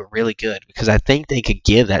could do it really good because I think they could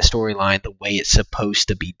give that storyline the way it's supposed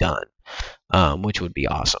to be done, which would be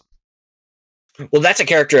awesome. Well, that's a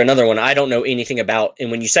character, another one I don't know anything about, and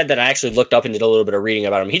when you said that, I actually looked up and did a little bit of reading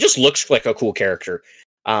about him. He just looks like a cool character.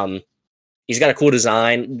 He's got a cool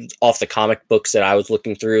design off the comic books that I was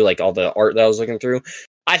looking through, all the art that I was looking through.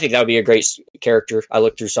 I think that would be a great character. I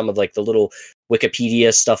looked through some of the little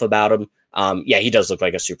Wikipedia stuff about him. Yeah, he does look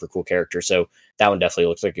like a super cool character, so that one definitely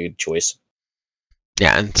looks like a good choice.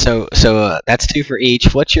 Yeah, and so that's 2 for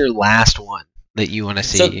each. What's your last one that you want to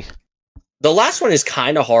see? So, the last one is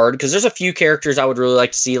kind of hard because there's a few characters I would really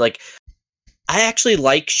like to see. I actually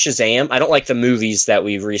like Shazam. I don't like the movies that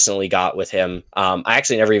we recently got with him. I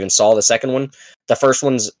actually never even saw the second one. The first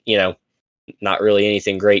one's, not really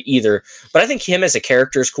anything great either. But I think him as a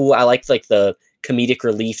character is cool. I like the comedic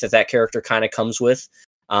relief that character kind of comes with.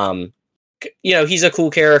 He's a cool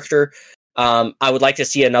character. I would like to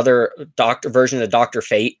see another version of Dr.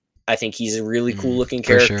 Fate. I think he's a really cool looking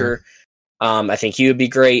character. Sure. I think he would be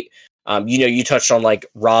great. You touched on like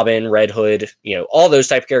Robin, Red Hood, all those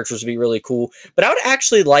type of characters would be really cool. But I would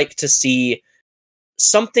actually like to see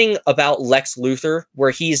something about Lex Luthor where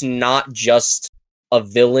he's not just a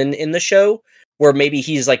villain in the show, where maybe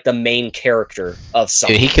he's like the main character of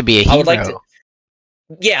something. Dude, he could be a hero. I would like to,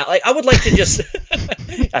 I would like to just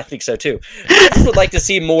I think so too. I just would like to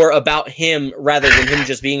see more about him rather than him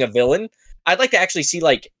just being a villain. I'd like to actually see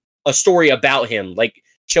like a story about him, like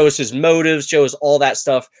show us his motives, show us all that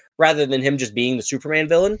stuff, rather than him just being the Superman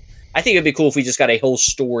villain. I think it'd be cool if we just got a whole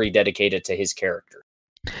story dedicated to his character.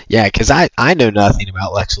 Yeah, because I know nothing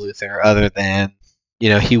about Lex Luthor other than,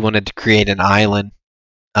 he wanted to create an island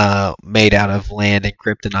made out of land and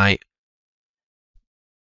kryptonite.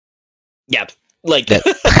 Yeah, I'm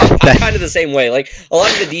kind of the same way. Like, a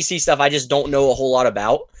lot of the DC stuff I just don't know a whole lot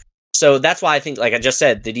about. So that's why I think, like I just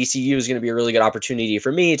said, the DCU is going to be a really good opportunity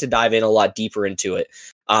for me to dive in a lot deeper into it.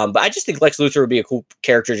 But I just think Lex Luthor would be a cool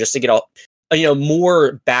character just to get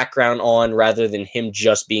more background on, rather than him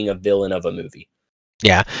just being a villain of a movie.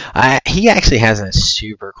 Yeah, he actually has a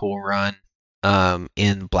super cool run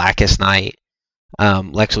in Blackest Night.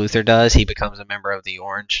 Lex Luthor does. He becomes a member of the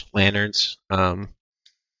Orange Lanterns, Orange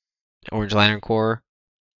Lantern Corps,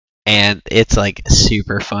 and it's like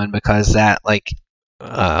super fun because that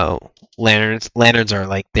lanterns are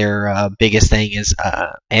like their biggest thing is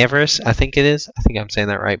avarice. I think it is. I think I'm saying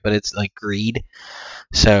that right, but it's like greed.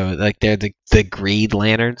 So like they're the greed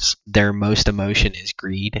lanterns. Their most emotion is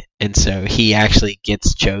greed, and so he actually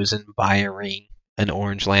gets chosen by a ring, an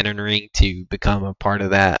Orange Lantern ring, to become a part of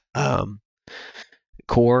that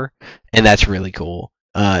corps, and that's really cool.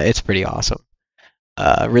 It's pretty awesome.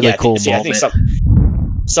 Really cool moment. I think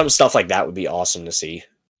some stuff like that would be awesome to see.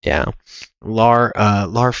 Yeah,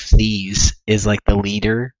 Lar Flees is like the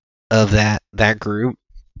leader of that group.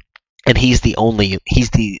 And that's the only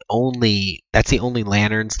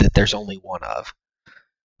lanterns that there's only one of.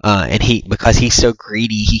 And because he's so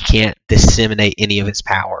greedy, he can't disseminate any of his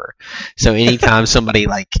power. So anytime somebody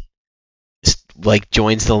like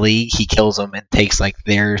joins the league, he kills them and takes like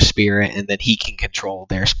their spirit, and then he can control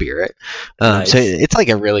their spirit. Nice. So it's like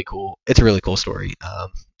a really cool story.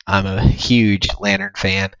 I'm a huge Lantern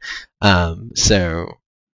fan. So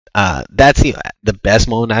that's the best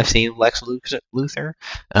moment I've seen of Lex Luthor,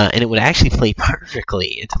 and it would actually play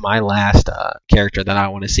perfectly into my last character that I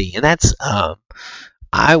want to see, and that's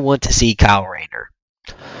I want to see Kyle Rayner.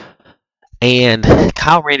 And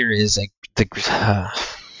Kyle Rayner is like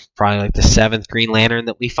probably like the 7th Green Lantern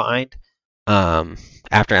that we find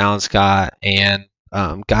after Alan Scott and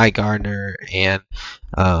Guy Gardner and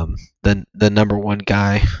the number one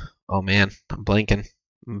guy. Oh man, I'm blanking.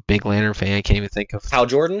 I'm a big Lantern fan. I can't even think of Hal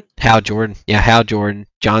Jordan. Yeah, Hal Jordan,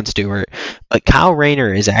 John Stewart. But Kyle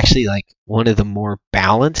Rayner is actually like one of the more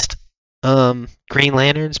balanced Green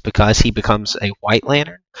Lanterns, because he becomes a White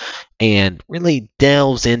Lantern and really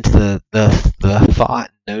delves into the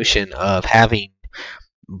thought notion of having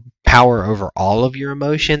power over all of your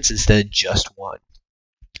emotions instead of just one.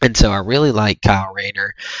 And so I really like Kyle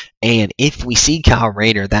Rayner, and if we see Kyle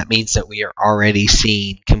Rayner, that means that we are already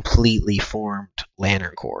seeing completely formed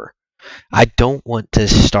Lantern Corps. I don't want to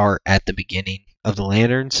start at the beginning of the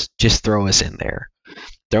Lanterns. Just throw us in there.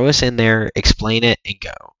 Explain it, and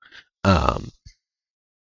go.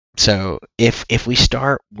 So if we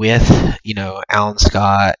start with, Alan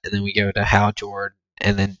Scott, and then we go to Hal Jordan,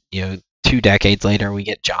 and then, 2 decades later we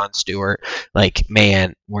get John Stewart, like,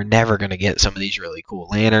 man, we're never going to get some of these really cool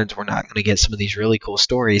lanterns. We're not going to get some of these really cool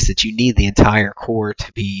stories that you need the entire Corps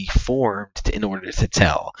to be formed in order to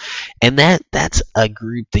tell. And that's a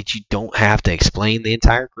group that you don't have to explain the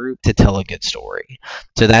entire group to tell a good story.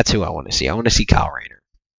 So that's who I want to see. I want to see Kyle Rayner.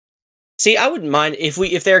 See, I wouldn't mind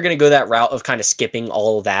if they're going to go that route of kind of skipping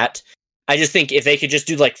all of that. I just think if they could just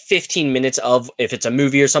do like 15 minutes of, if it's a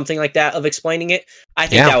movie or something like that, of explaining it, I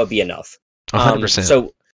think that would be enough. 100%.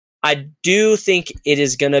 So I do think it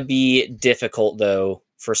is going to be difficult, though,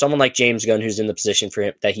 for someone like James Gunn, who's in the position for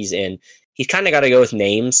him that he's in. He's kind of got to go with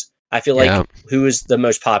names. I feel like who is the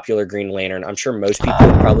most popular Green Lantern? I'm sure most people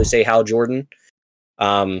would probably say Hal Jordan.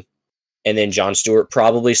 And then John Stewart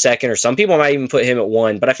probably second, or some people might even put him at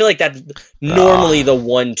 1. But I feel like that's normally the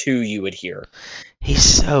 1-2 you would hear. He's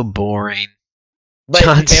so boring. But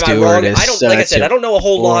John Stewart is like I said, I don't know a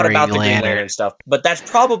whole lot about the Green Lantern Lantern stuff, but that's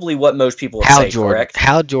probably what most people would say, correct?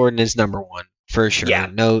 Hal Jordan is number 1 for sure. Yeah.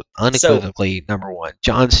 No, unequivocally number one.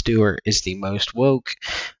 Jon Stewart is the most woke,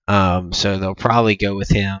 so they'll probably go with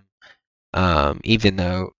him. Even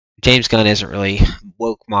though James Gunn isn't really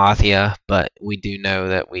woke mafia, but we do know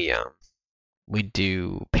that we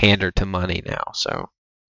do pander to money now. So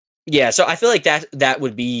yeah, so I feel like that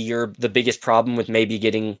would be the biggest problem with maybe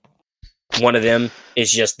getting one of them, is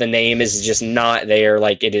just the name is just not there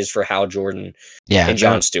like it is for Hal Jordan and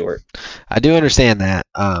Jon Stewart. I do understand that.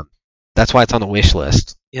 That's why it's on the wish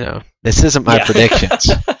list. This isn't my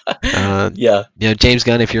predictions. Yeah. James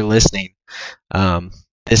Gunn, if you're listening,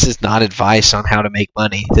 this is not advice on how to make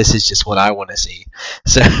money. This is just what I want to see.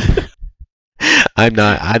 So I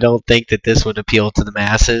don't think that this would appeal to the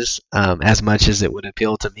masses as much as it would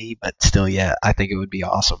appeal to me, but still, yeah, I think it would be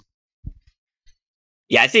awesome.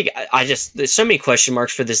 Yeah, I think there's so many question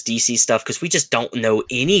marks for this DC stuff because we just don't know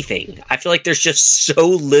anything. I feel like there's just so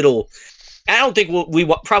little. I don't think we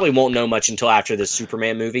probably won't know much until after this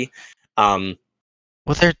Superman movie. Well,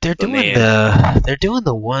 they're doing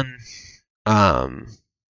the one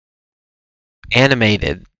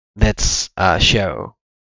animated that's show.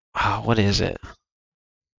 Oh, what is it?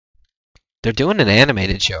 They're doing an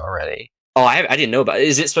animated show already. Oh, I didn't know about it.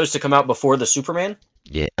 Is it supposed to come out before the Superman?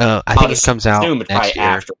 Yeah, I think it comes out next year.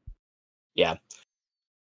 After. Yeah.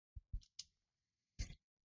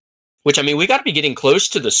 Which, I mean, we got to be getting close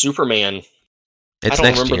to the Superman. It's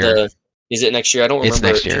next year. Is it next year? I don't remember.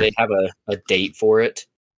 Next year. Do they have a date for it?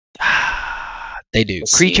 They do.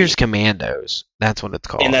 Creatures Commandos. That's what it's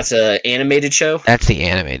called. And that's an animated show? That's the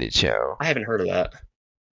animated show. I haven't heard of that.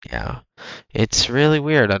 Yeah. It's really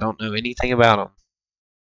weird. I don't know anything about them.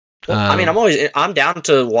 Well, I mean, I'm down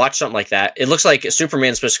to watch something like that. It looks like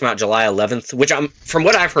Superman's supposed to come out July 11th, which from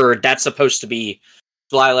what I've heard, that's supposed to be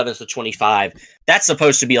July 11th to 25. That's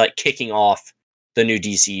supposed to be like kicking off the new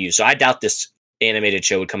DCU. So I doubt this animated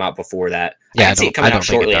show would come out before that. Yeah, I can see it coming out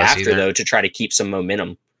shortly after, either. though, to try to keep some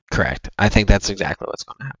momentum. Correct. I think that's exactly what's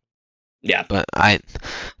going to happen. Yeah. But I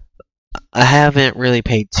haven't really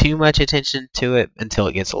paid too much attention to it until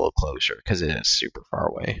it gets a little closer because it is super far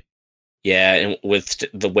away. Yeah, and with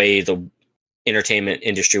the way the entertainment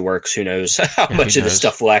industry works, who knows how much of this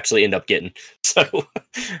stuff we'll actually end up getting. So,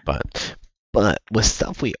 but with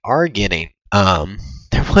stuff we are getting,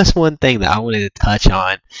 there was one thing that I wanted to touch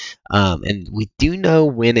on, and we do know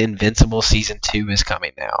when Invincible Season 2 is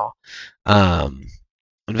coming now.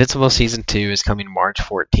 Invincible Season 2 is coming March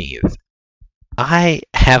 14th. I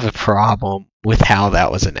have a problem with how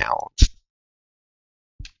that was announced.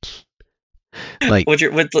 Like,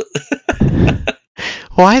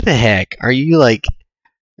 why the heck are you like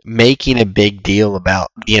making a big deal about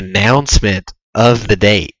the announcement of the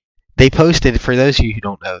date? They posted, for those of you who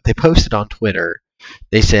don't know, they posted on Twitter.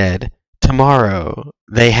 They said tomorrow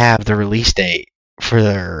they have the release date for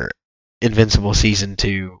their Invincible Season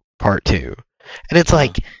 2 Part 2. And it's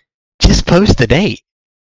like, just post the date.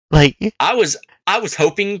 Like, I was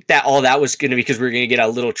hoping that all that was going to be because we were going to get a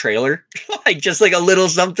little trailer, like just like a little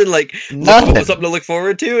something, like nothing. Something to look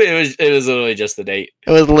forward to. It was literally just the date.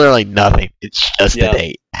 It was literally nothing. It's just the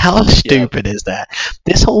date. How stupid is that?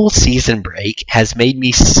 This whole season break has made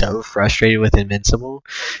me so frustrated with Invincible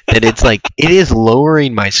that it's like it is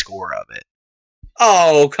lowering my score of it.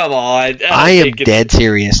 Oh, come on. I am dead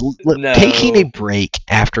serious. No. Taking a break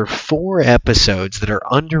after 4 episodes that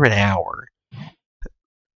are under an hour.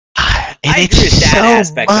 And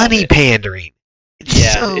it's so money pandering.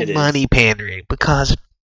 It's so money pandering because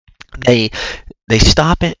they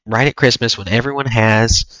stop it right at Christmas when everyone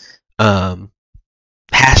has to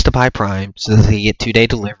buy Prime so that they get 2-day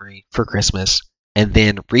delivery for Christmas. And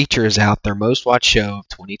then Reacher is out, their most watched show of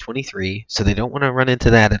 2023, so they don't want to run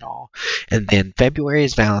into that at all. And then February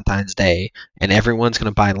is Valentine's Day, and everyone's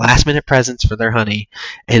going to buy last-minute presents for their honey.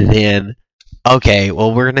 And then, okay,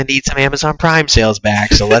 well, we're going to need some Amazon Prime sales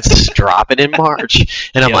back, so let's just drop it in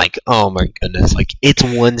March. And I'm like, oh my goodness, like, it's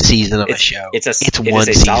one season of a show. It's a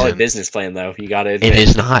solid business plan, though. You got to admit. It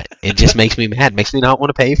is not. It just makes me mad. It makes me not want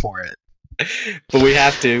to pay for it. But we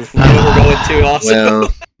have to. We know we're going to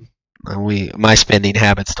also. Well, my spending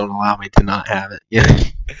habits don't allow me to not have it. Yeah.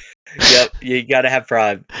 Yep, you got to have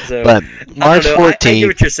Prime. So, but March 14th. I get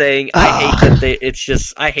what you're saying. I hate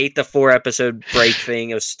that I hate the 4-episode break thing.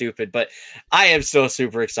 It was stupid, but I am still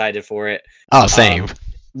super excited for it. Oh, same.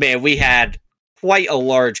 Man, we had quite a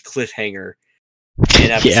large cliffhanger in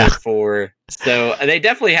episode 4. So they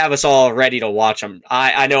definitely have us all ready to watch them.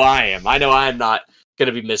 I know I am. I know I'm not going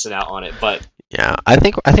to be missing out on it, but yeah, I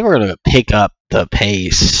think we're going to pick up the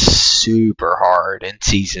pace super hard in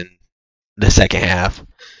the second half.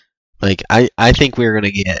 Like, I think we're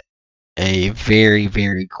going to get a very,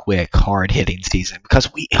 very quick, hard hitting season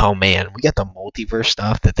because we got the multiverse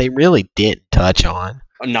stuff that they really didn't touch on.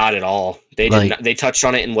 Not at all. They Like- didn't. They touched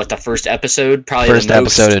on it in the first episode, probably First the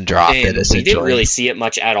most, episode and dropped and it, we didn't essentially. really see it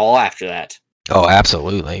much at all after that. Oh,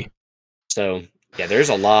 absolutely. So yeah, there's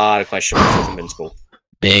a lot of question marks with Invincible.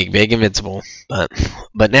 Big Invincible.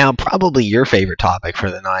 But now probably your favorite topic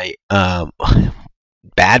for the night.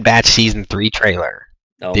 Bad Batch Season 3 trailer.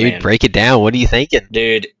 Oh Dude, man, break it down. What are you thinking?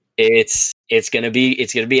 dude, it's gonna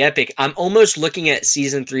be epic. I'm almost looking at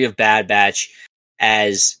Season 3 of Bad Batch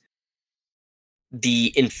as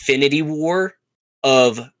the Infinity War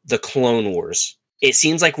of the Clone Wars. It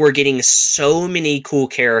seems like we're getting so many cool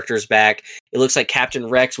characters back. It looks like Captain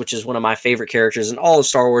Rex, which is one of my favorite characters in all of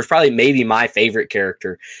Star Wars, probably maybe my favorite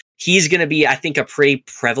character. He's going to be, I think, a pretty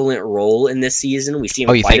prevalent role in this season. We see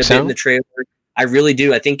him you quite think a bit so? in the trailer. I really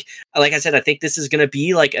do. I think, like I said, I think this is going to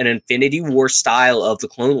be like an Infinity War style of the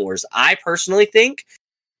Clone Wars. I personally think,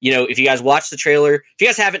 if you guys watch the trailer, if you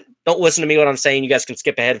guys haven't, don't listen to me what I'm saying. You guys can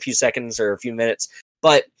skip ahead a few seconds or a few minutes.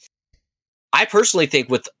 But I personally think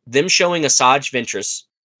with them showing Asajj Ventress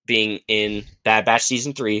being in Bad Batch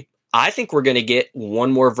Season 3, I think we're going to get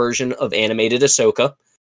one more version of animated Ahsoka.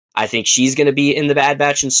 I think she's going to be in the Bad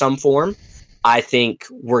Batch in some form. I think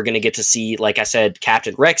we're going to get to see, like I said,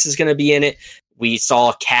 Captain Rex is going to be in it. We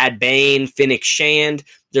saw Cad Bane, Fennec Shand.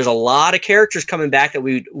 There's a lot of characters coming back that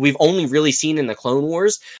we've only really seen in the Clone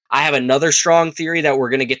Wars. I have another strong theory that we're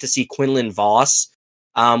going to get to see Quinlan Voss,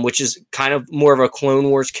 which is kind of more of a Clone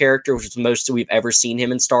Wars character, which is the most we've ever seen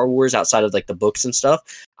him in Star Wars outside of like the books and stuff.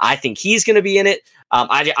 I think he's going to be in it.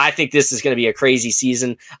 I think this is going to be a crazy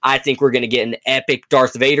season. I think we're going to get an epic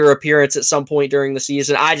Darth Vader appearance at some point during the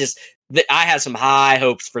season. I have some high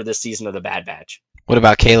hopes for this season of the Bad Batch. What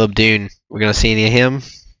about Caleb Dune? We're going to see any of him?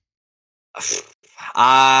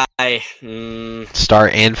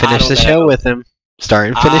 Start and finish the show with him. Start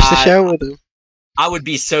and finish the show with him. I would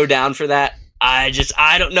be so down for that. I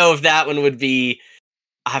don't know if that one would be.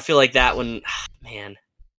 I feel like that one, man.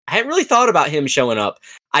 I hadn't really thought about him showing up.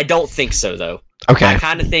 I don't think so, though. Okay. I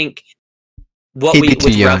kind of think He'd be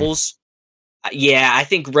too young. Rebels. Yeah, I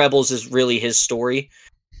think Rebels is really his story.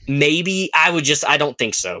 Maybe I don't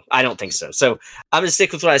think so. So I'm gonna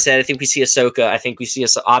stick with what I said. I think we see Ahsoka. I think we see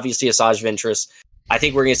obviously Asajj Ventress. I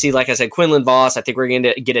think we're gonna see, like I said, Quinlan Voss. I think we're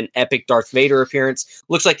gonna get an epic Darth Vader appearance.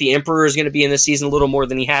 Looks like the Emperor is gonna be in this season a little more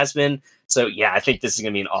than he has been. So yeah, I think this is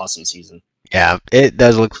gonna be an awesome season. Yeah, it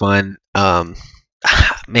does look fun.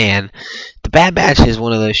 Man, the Bad Batch is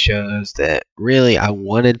one of those shows that really I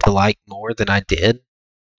wanted to like more than I did.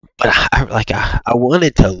 But I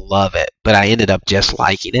wanted to love it, but I ended up just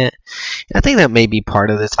liking it. And I think that may be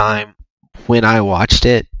part of the time when I watched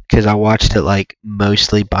it, because I watched it like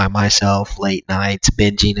mostly by myself, late nights,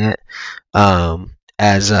 binging it.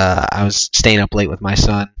 As I was staying up late with my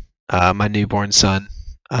son, my newborn son,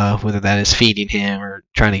 whether that is feeding him or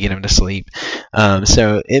trying to get him to sleep.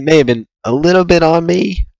 So it may have been a little bit on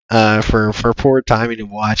me. For poor timing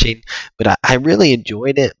and watching, but I really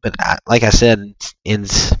enjoyed it. But like I said in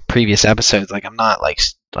previous episodes, like I'm not like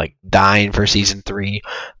dying for season 3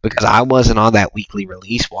 because I wasn't on that weekly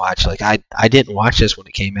release watch. Like I didn't watch this when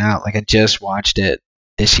it came out. Like I just watched it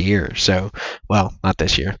this year. So well, not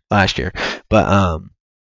this year, last year. But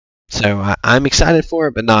so I'm excited for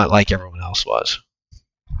it, but not like everyone else was.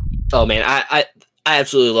 Oh man, I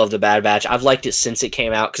absolutely love the Bad Batch. I've liked it since it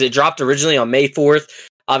came out because it dropped originally on May 4th.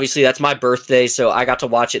 Obviously, that's my birthday, so I got to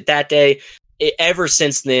watch it that day. Ever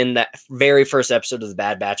since then, that very first episode of The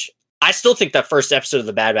Bad Batch, I still think that first episode of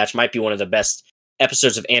The Bad Batch might be one of the best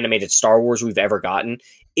episodes of animated Star Wars we've ever gotten.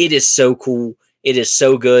 It is so cool. It is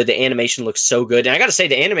so good. The animation looks so good. And I got to say,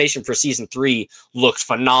 the animation for Season 3 looked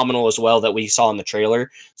phenomenal as well that we saw in the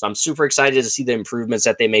trailer. So I'm super excited to see the improvements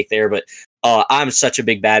that they make there. But I'm such a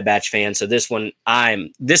big Bad Batch fan, so this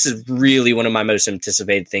is really one of my most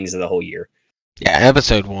anticipated things of the whole year. Yeah,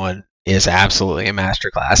 episode 1 is absolutely a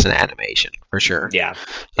masterclass in animation for sure. Yeah,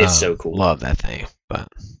 it's so cool. Love that thing. But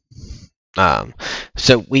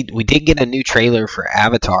so we did get a new trailer for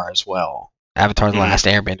Avatar as well. Avatar: The Last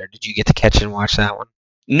Airbender. Did you get to catch and watch that one?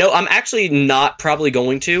 No, I'm actually not probably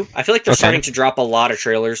going to. I feel like they're starting to drop a lot of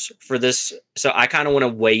trailers for this, so I kind of want to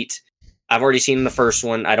wait. I've already seen the first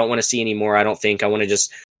one. I don't want to see any more. I don't think I want to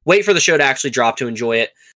just wait for the show to actually drop to enjoy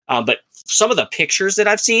it. But some of the pictures that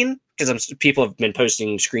I've seen, because people have been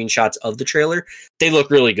posting screenshots of the trailer, they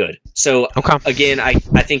look really good. So again, I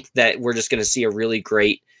think that we're just going to see a really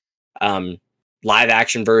great live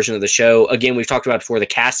action version of the show. Again, we've talked about before, the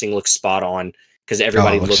casting looks spot on because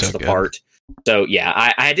everybody looks so the part. So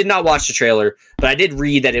yeah, I did not watch the trailer, but I did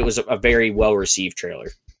read that it was a very well received trailer.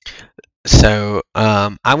 So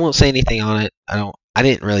I won't say anything on it. I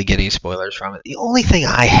didn't really get any spoilers from it. The only thing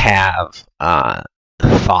I have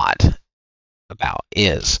thought about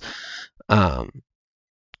is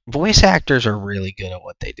voice actors are really good at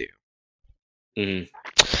what they do. Mhm.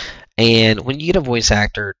 And when you get a voice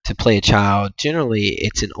actor to play a child, generally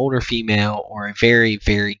it's an older female or a very,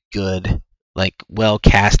 very good, like well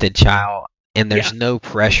casted child, and there's Yeah. no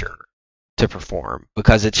pressure to perform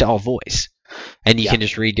because it's all voice. And you Yeah. can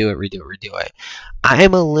just redo it.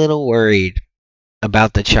 I'm a little worried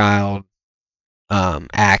about the child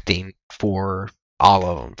acting for all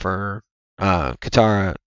of them, for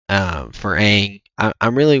Katara, for Aang.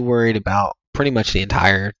 I'm really worried about pretty much the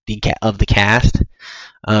entire of the cast.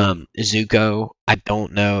 Zuko, I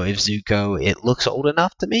don't know if Zuko, it looks old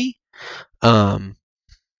enough to me.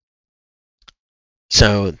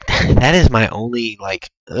 So that is my only like,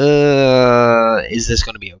 is this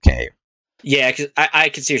going to be okay? Yeah, because I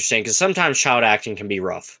can see what you're saying, because sometimes child acting can be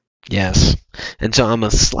rough. Yes, and so I'm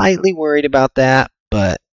slightly worried about that,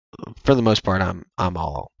 but for the most part, I'm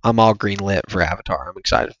all green lit for Avatar. I'm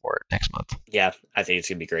excited for it next month. Yeah, I think it's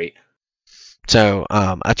gonna be great. So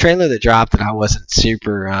a trailer that dropped that I wasn't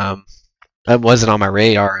super it wasn't on my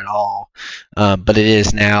radar at all, but it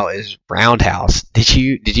is now is Roundhouse. Did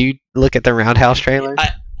you look at the Roundhouse trailer?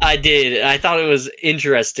 I did. I thought it was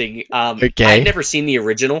interesting. Okay. I'd never seen the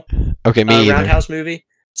original Okay, me either. Roundhouse movie,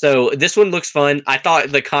 so this one looks fun. I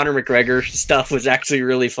thought the Conor McGregor stuff was actually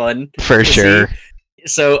really fun. For sure. See.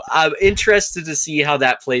 So I'm interested to see how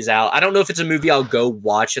that plays out. I don't know if it's a movie I'll go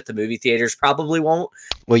watch at the movie theaters. Probably won't.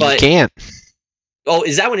 Well, you can't. Oh,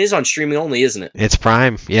 is that one is on streaming only, isn't it? It's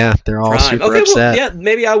Prime. Yeah, they're all Prime. super upset. Well, yeah,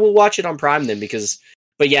 maybe I will watch it on Prime then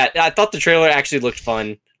but yeah, I thought the trailer actually looked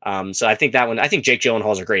fun. So I think that one. I think Jake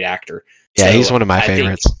Gyllenhaal's a great actor. Yeah, so he's one of my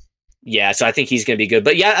favorites. So I think he's going to be good.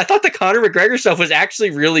 But yeah, I thought the Conor McGregor stuff was actually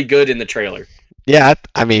really good in the trailer. Yeah,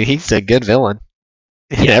 I mean he's a good villain.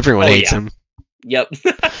 Yeah. Everyone hates him. Yep.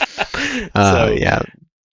 Yeah.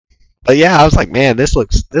 But yeah, I was like, man, this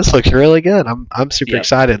looks really good. I'm super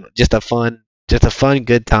excited. Just a fun,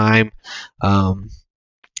 good time.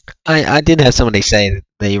 I did have somebody say that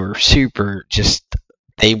they were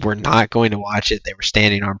they were not going to watch it. They were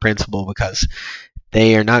standing on principle because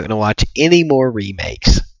they are not going to watch any more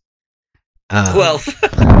remakes. Well,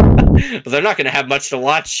 they're not going to have much to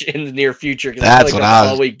watch in the near future because that's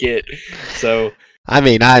all we get. So I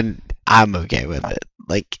mean, I'm okay with it.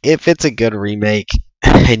 Like if it's a good remake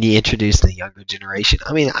and you introduce the younger generation,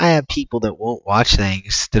 I mean, I have people that won't watch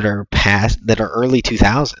things that are early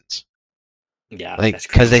 2000s. Yeah, like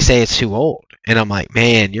because they say it's too old, and I'm like,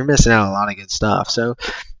 man, you're missing out on a lot of good stuff. So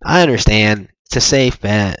I understand it's a safe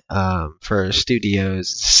bet for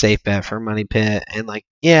studios, it's a safe bet for Money Pit, and like,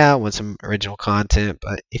 yeah, I want some original content,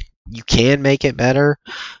 but if you can make it better,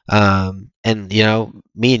 and you know,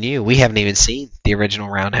 me and you, we haven't even seen the original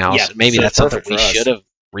Roundhouse. Yeah, maybe that's something we should have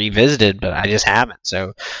revisited, but I just haven't.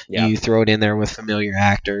 So you throw it in there with familiar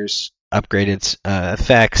actors, upgraded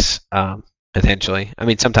effects. Potentially, I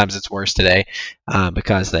mean, sometimes it's worse today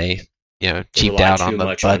because they, cheaped out on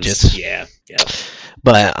the budgets. Yeah.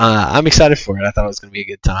 But I'm excited for it. I thought it was going to be a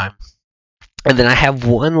good time. And then I have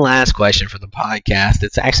one last question for the podcast.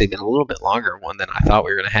 It's actually been a little bit longer one than I thought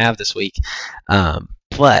we were going to have this week.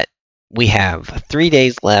 But we have 3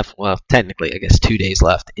 days left. Well, technically, I guess 2 days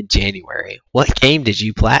left in January. What game did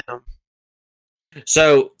you platinum?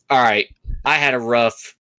 So, all right, I had a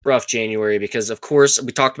rough January because, of course,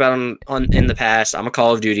 we talked about in the past. I'm a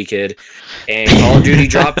Call of Duty kid, and Call of Duty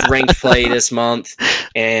dropped ranked play this month,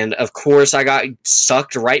 and of course, I got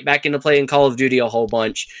sucked right back into playing Call of Duty a whole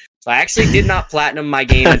bunch. So I actually did not platinum my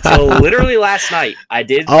game until literally last night. I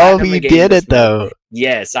did. Oh, you did it though.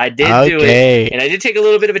 Yes, I did do it, and I did take a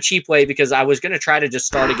little bit of a cheap way because I was going to try to just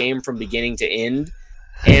start a game from beginning to end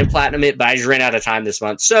and platinum it, but I just ran out of time this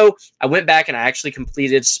month. So I went back and I actually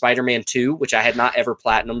completed Spider-Man 2, which I had not ever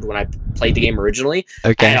platinumed when I played the game originally.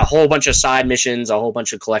 Okay. I had a whole bunch of side missions, a whole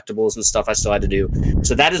bunch of collectibles and stuff I still had to do.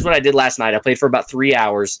 So that is what I did last night. I played for about 3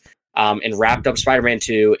 hours and wrapped up Spider-Man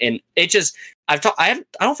 2. And it just, I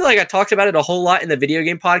don't feel like I talked about it a whole lot in the video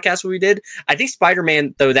game podcast we did. I think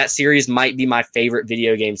Spider-Man, though, that series might be my favorite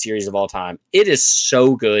video game series of all time. It is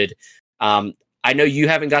so good. I know you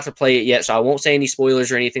haven't got to play it yet, so I won't say any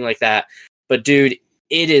spoilers or anything like that. But dude,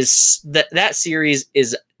 it is that series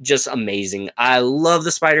is just amazing. I love the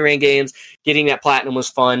Spider-Man games. Getting that platinum was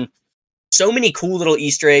fun. So many cool little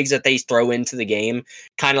Easter eggs that they throw into the game,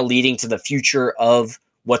 kind of leading to the future of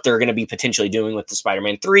what they're going to be potentially doing with the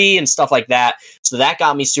Spider-Man 3 and stuff like that. So that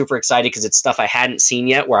got me super excited because it's stuff I hadn't seen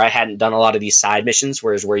yet, where I hadn't done a lot of these side missions,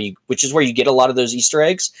 which is where you get a lot of those Easter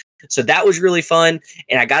eggs. So that was really fun.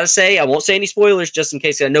 And I got to say, I won't say any spoilers just in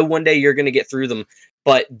case. I know one day you're going to get through them.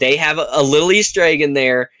 But they have a little Easter egg in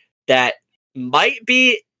there that might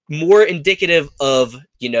be more indicative of,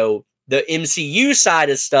 the MCU side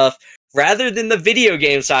of stuff rather than the video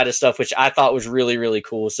game side of stuff, which I thought was really, really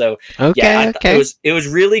cool. So it was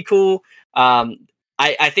really cool.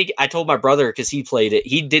 I think I told my brother, because he played it,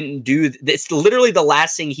 he didn't do it's literally the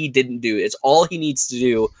last thing he didn't do. It's all he needs to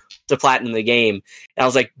do to platinum the game. And I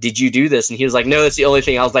was like, did you do this? And he was like, no, that's the only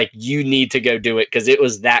thing. I was like, you need to go do it because it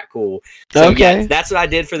was that cool. So yeah, that's what I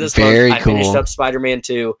did for this month. I finished up Spider-Man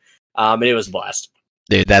 2, and it was a blast.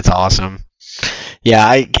 Dude, that's awesome. Yeah,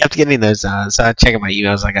 I kept getting those. So I checking my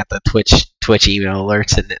emails. I got the Twitch email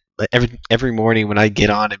alerts, and every morning when I get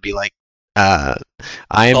on, it'd be like, I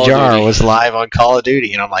Am Jar was live on Call of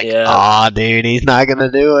Duty, and I'm like, dude, he's not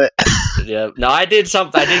gonna do it. Yeah, no, I did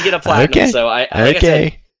something. I did get a platinum, so I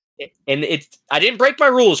said, and I didn't break my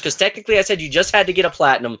rules because technically I said you just had to get a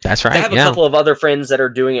platinum. That's right. I have a couple of other friends that are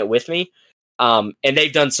doing it with me. And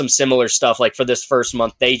they've done some similar stuff. Like for this first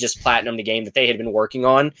month, they just platinumed a game that they had been working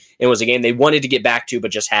on. It was a game they wanted to get back to,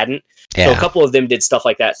 but just hadn't. Yeah. So a couple of them did stuff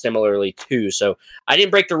like that similarly too. So I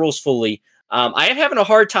didn't break the rules fully. I am having a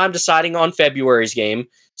hard time deciding on February's game.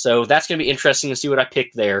 So that's going to be interesting to see what I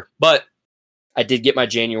pick there. But I did get my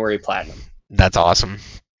January platinum. That's awesome.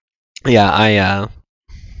 Yeah,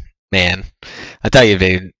 man, I tell you,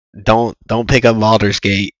 dude, don't pick up Baldur's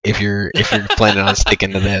Gate if you're planning on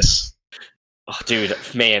sticking to this. Oh, dude,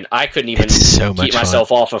 man, I couldn't even keep myself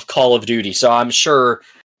off of Call of Duty, so I'm sure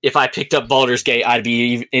if I picked up Baldur's Gate, I'd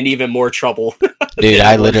be in even more trouble. Dude,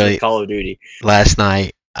 I literally Call of Duty. Last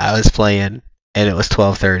night I was playing and it was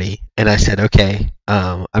 12:30, and I said, okay,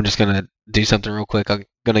 I'm just gonna do something real quick. I'm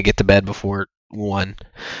gonna get to bed before 1.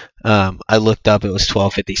 I looked up, it was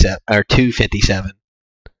 12:57 or 2:57.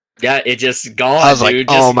 Yeah, it just gone. I was like,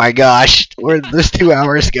 oh my gosh, where'd this 2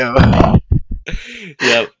 hours go?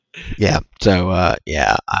 Yep. Yeah. So I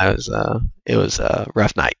was. It was a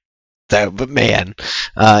rough night. So, but man,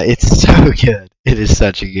 it's so good. It is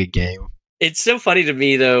such a good game. It's so funny to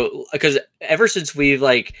me though, because ever since we've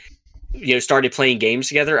started playing games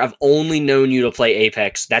together, I've only known you to play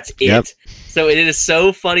Apex. That's it. Yep. So it is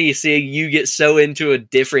so funny seeing you get so into a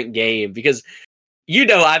different game because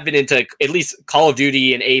I've been into at least Call of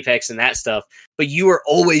Duty and Apex and that stuff, but you are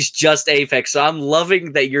always just Apex. So I'm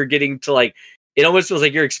loving that you're getting to it almost feels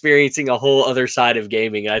like you're experiencing a whole other side of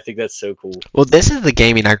gaming. I think that's so cool. Well, this is the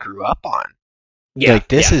gaming I grew up on. Yeah,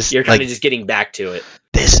 you're kind of just getting back to it.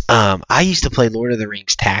 I used to play Lord of the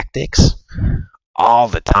Rings Tactics all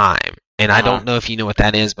the time, and I don't know if you know what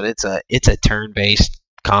that is, but it's a turn-based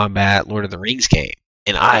combat Lord of the Rings game,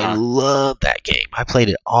 and I love that game. I played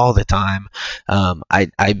it all the time.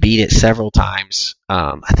 I beat it several times.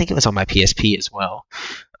 I think it was on my PSP as well.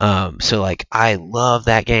 So I love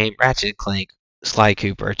that game. Ratchet & Clank, Sly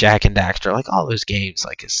Cooper, Jack and Daxter, all those games,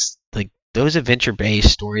 it's those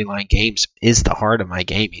adventure-based storyline games is the heart of my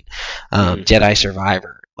gaming. Jedi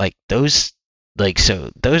Survivor, those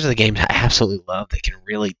those are the games I absolutely love that can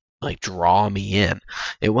really draw me in.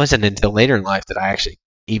 It wasn't until later in life that I actually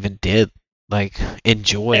even did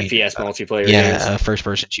enjoy FPS multiplayer games. A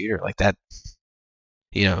first-person shooter like that.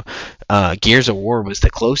 Gears of War was the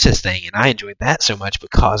closest thing, and I enjoyed that so much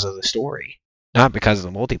because of the story, not because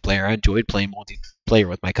of the multiplayer. I enjoyed playing multiplayer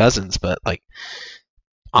with my cousins, but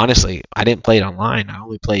honestly, I didn't play it online. I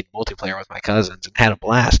only played multiplayer with my cousins and had a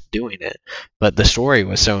blast doing it. But the story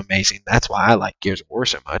was so amazing. That's why I like Gears of War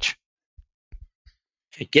so much.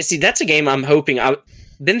 Yeah, see, that's a game I'm hoping. I've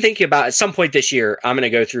been thinking about at some point this year, I'm going to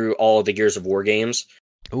go through all of the Gears of War games.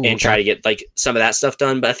 And try to get some of that stuff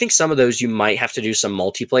done. But I think some of those you might have to do some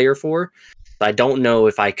multiplayer for. I don't know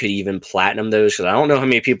if I could even platinum those because I don't know how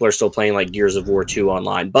many people are still playing Gears of War 2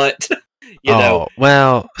 online. But,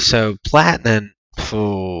 well, so platinum...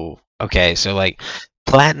 okay, so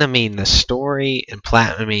platinuming the story and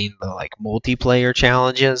platinuming the multiplayer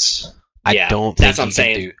challenges... I don't think that's what I'm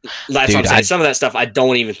saying. Some of that stuff I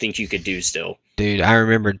don't even think you could do still. Dude, I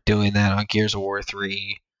remember doing that on Gears of War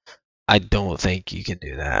 3. I don't think you can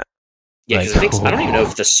do that. Yeah, because I don't even know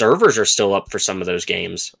if the servers are still up for some of those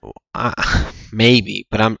games. Maybe,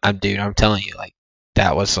 but I'm telling you,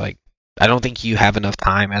 that was I don't think you have enough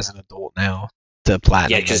time as an adult now to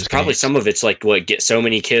platinum. Yeah, because probably some of it's get so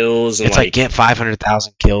many kills and it's get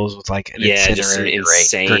 500,000 kills with an just some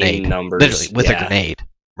insane grenade. Numbers, literally with a grenade,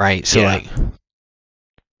 right? So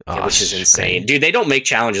which is insane, dude. They don't make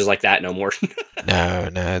challenges like that no more. No,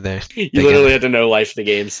 you literally have to know life of the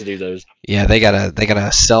games to do those. Yeah, they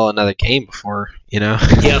gotta sell another game before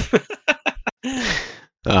Yep.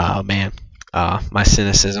 Oh man, my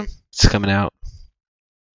cynicism is coming out.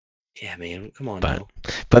 Yeah, man. Come on But now.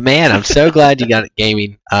 but man, I'm so glad you got it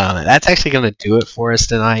gaming. That's actually going to do it for us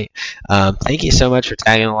tonight. Thank you so much for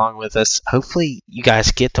tagging along with us. Hopefully, you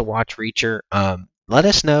guys get to watch Reacher. Let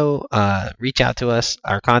us know. Reach out to us.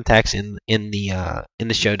 Our contacts in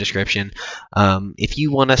the show description. If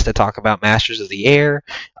you want us to talk about Masters of the Air,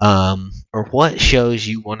 or what shows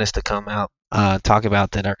you want us to come out talk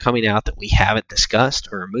about that are coming out that we haven't discussed,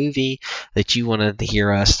 or a movie that you wanted to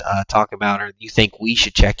hear us talk about, or you think we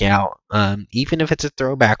should check out, even if it's a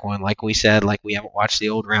throwback one, like we said, like we haven't watched the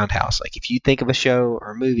old Roundhouse. Like if you think of a show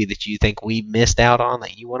or a movie that you think we missed out on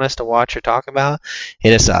that you want us to watch or talk about,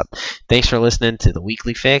 hit us up. Thanks for listening to the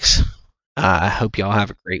Weekly Fix. I hope y'all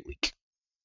have a great week.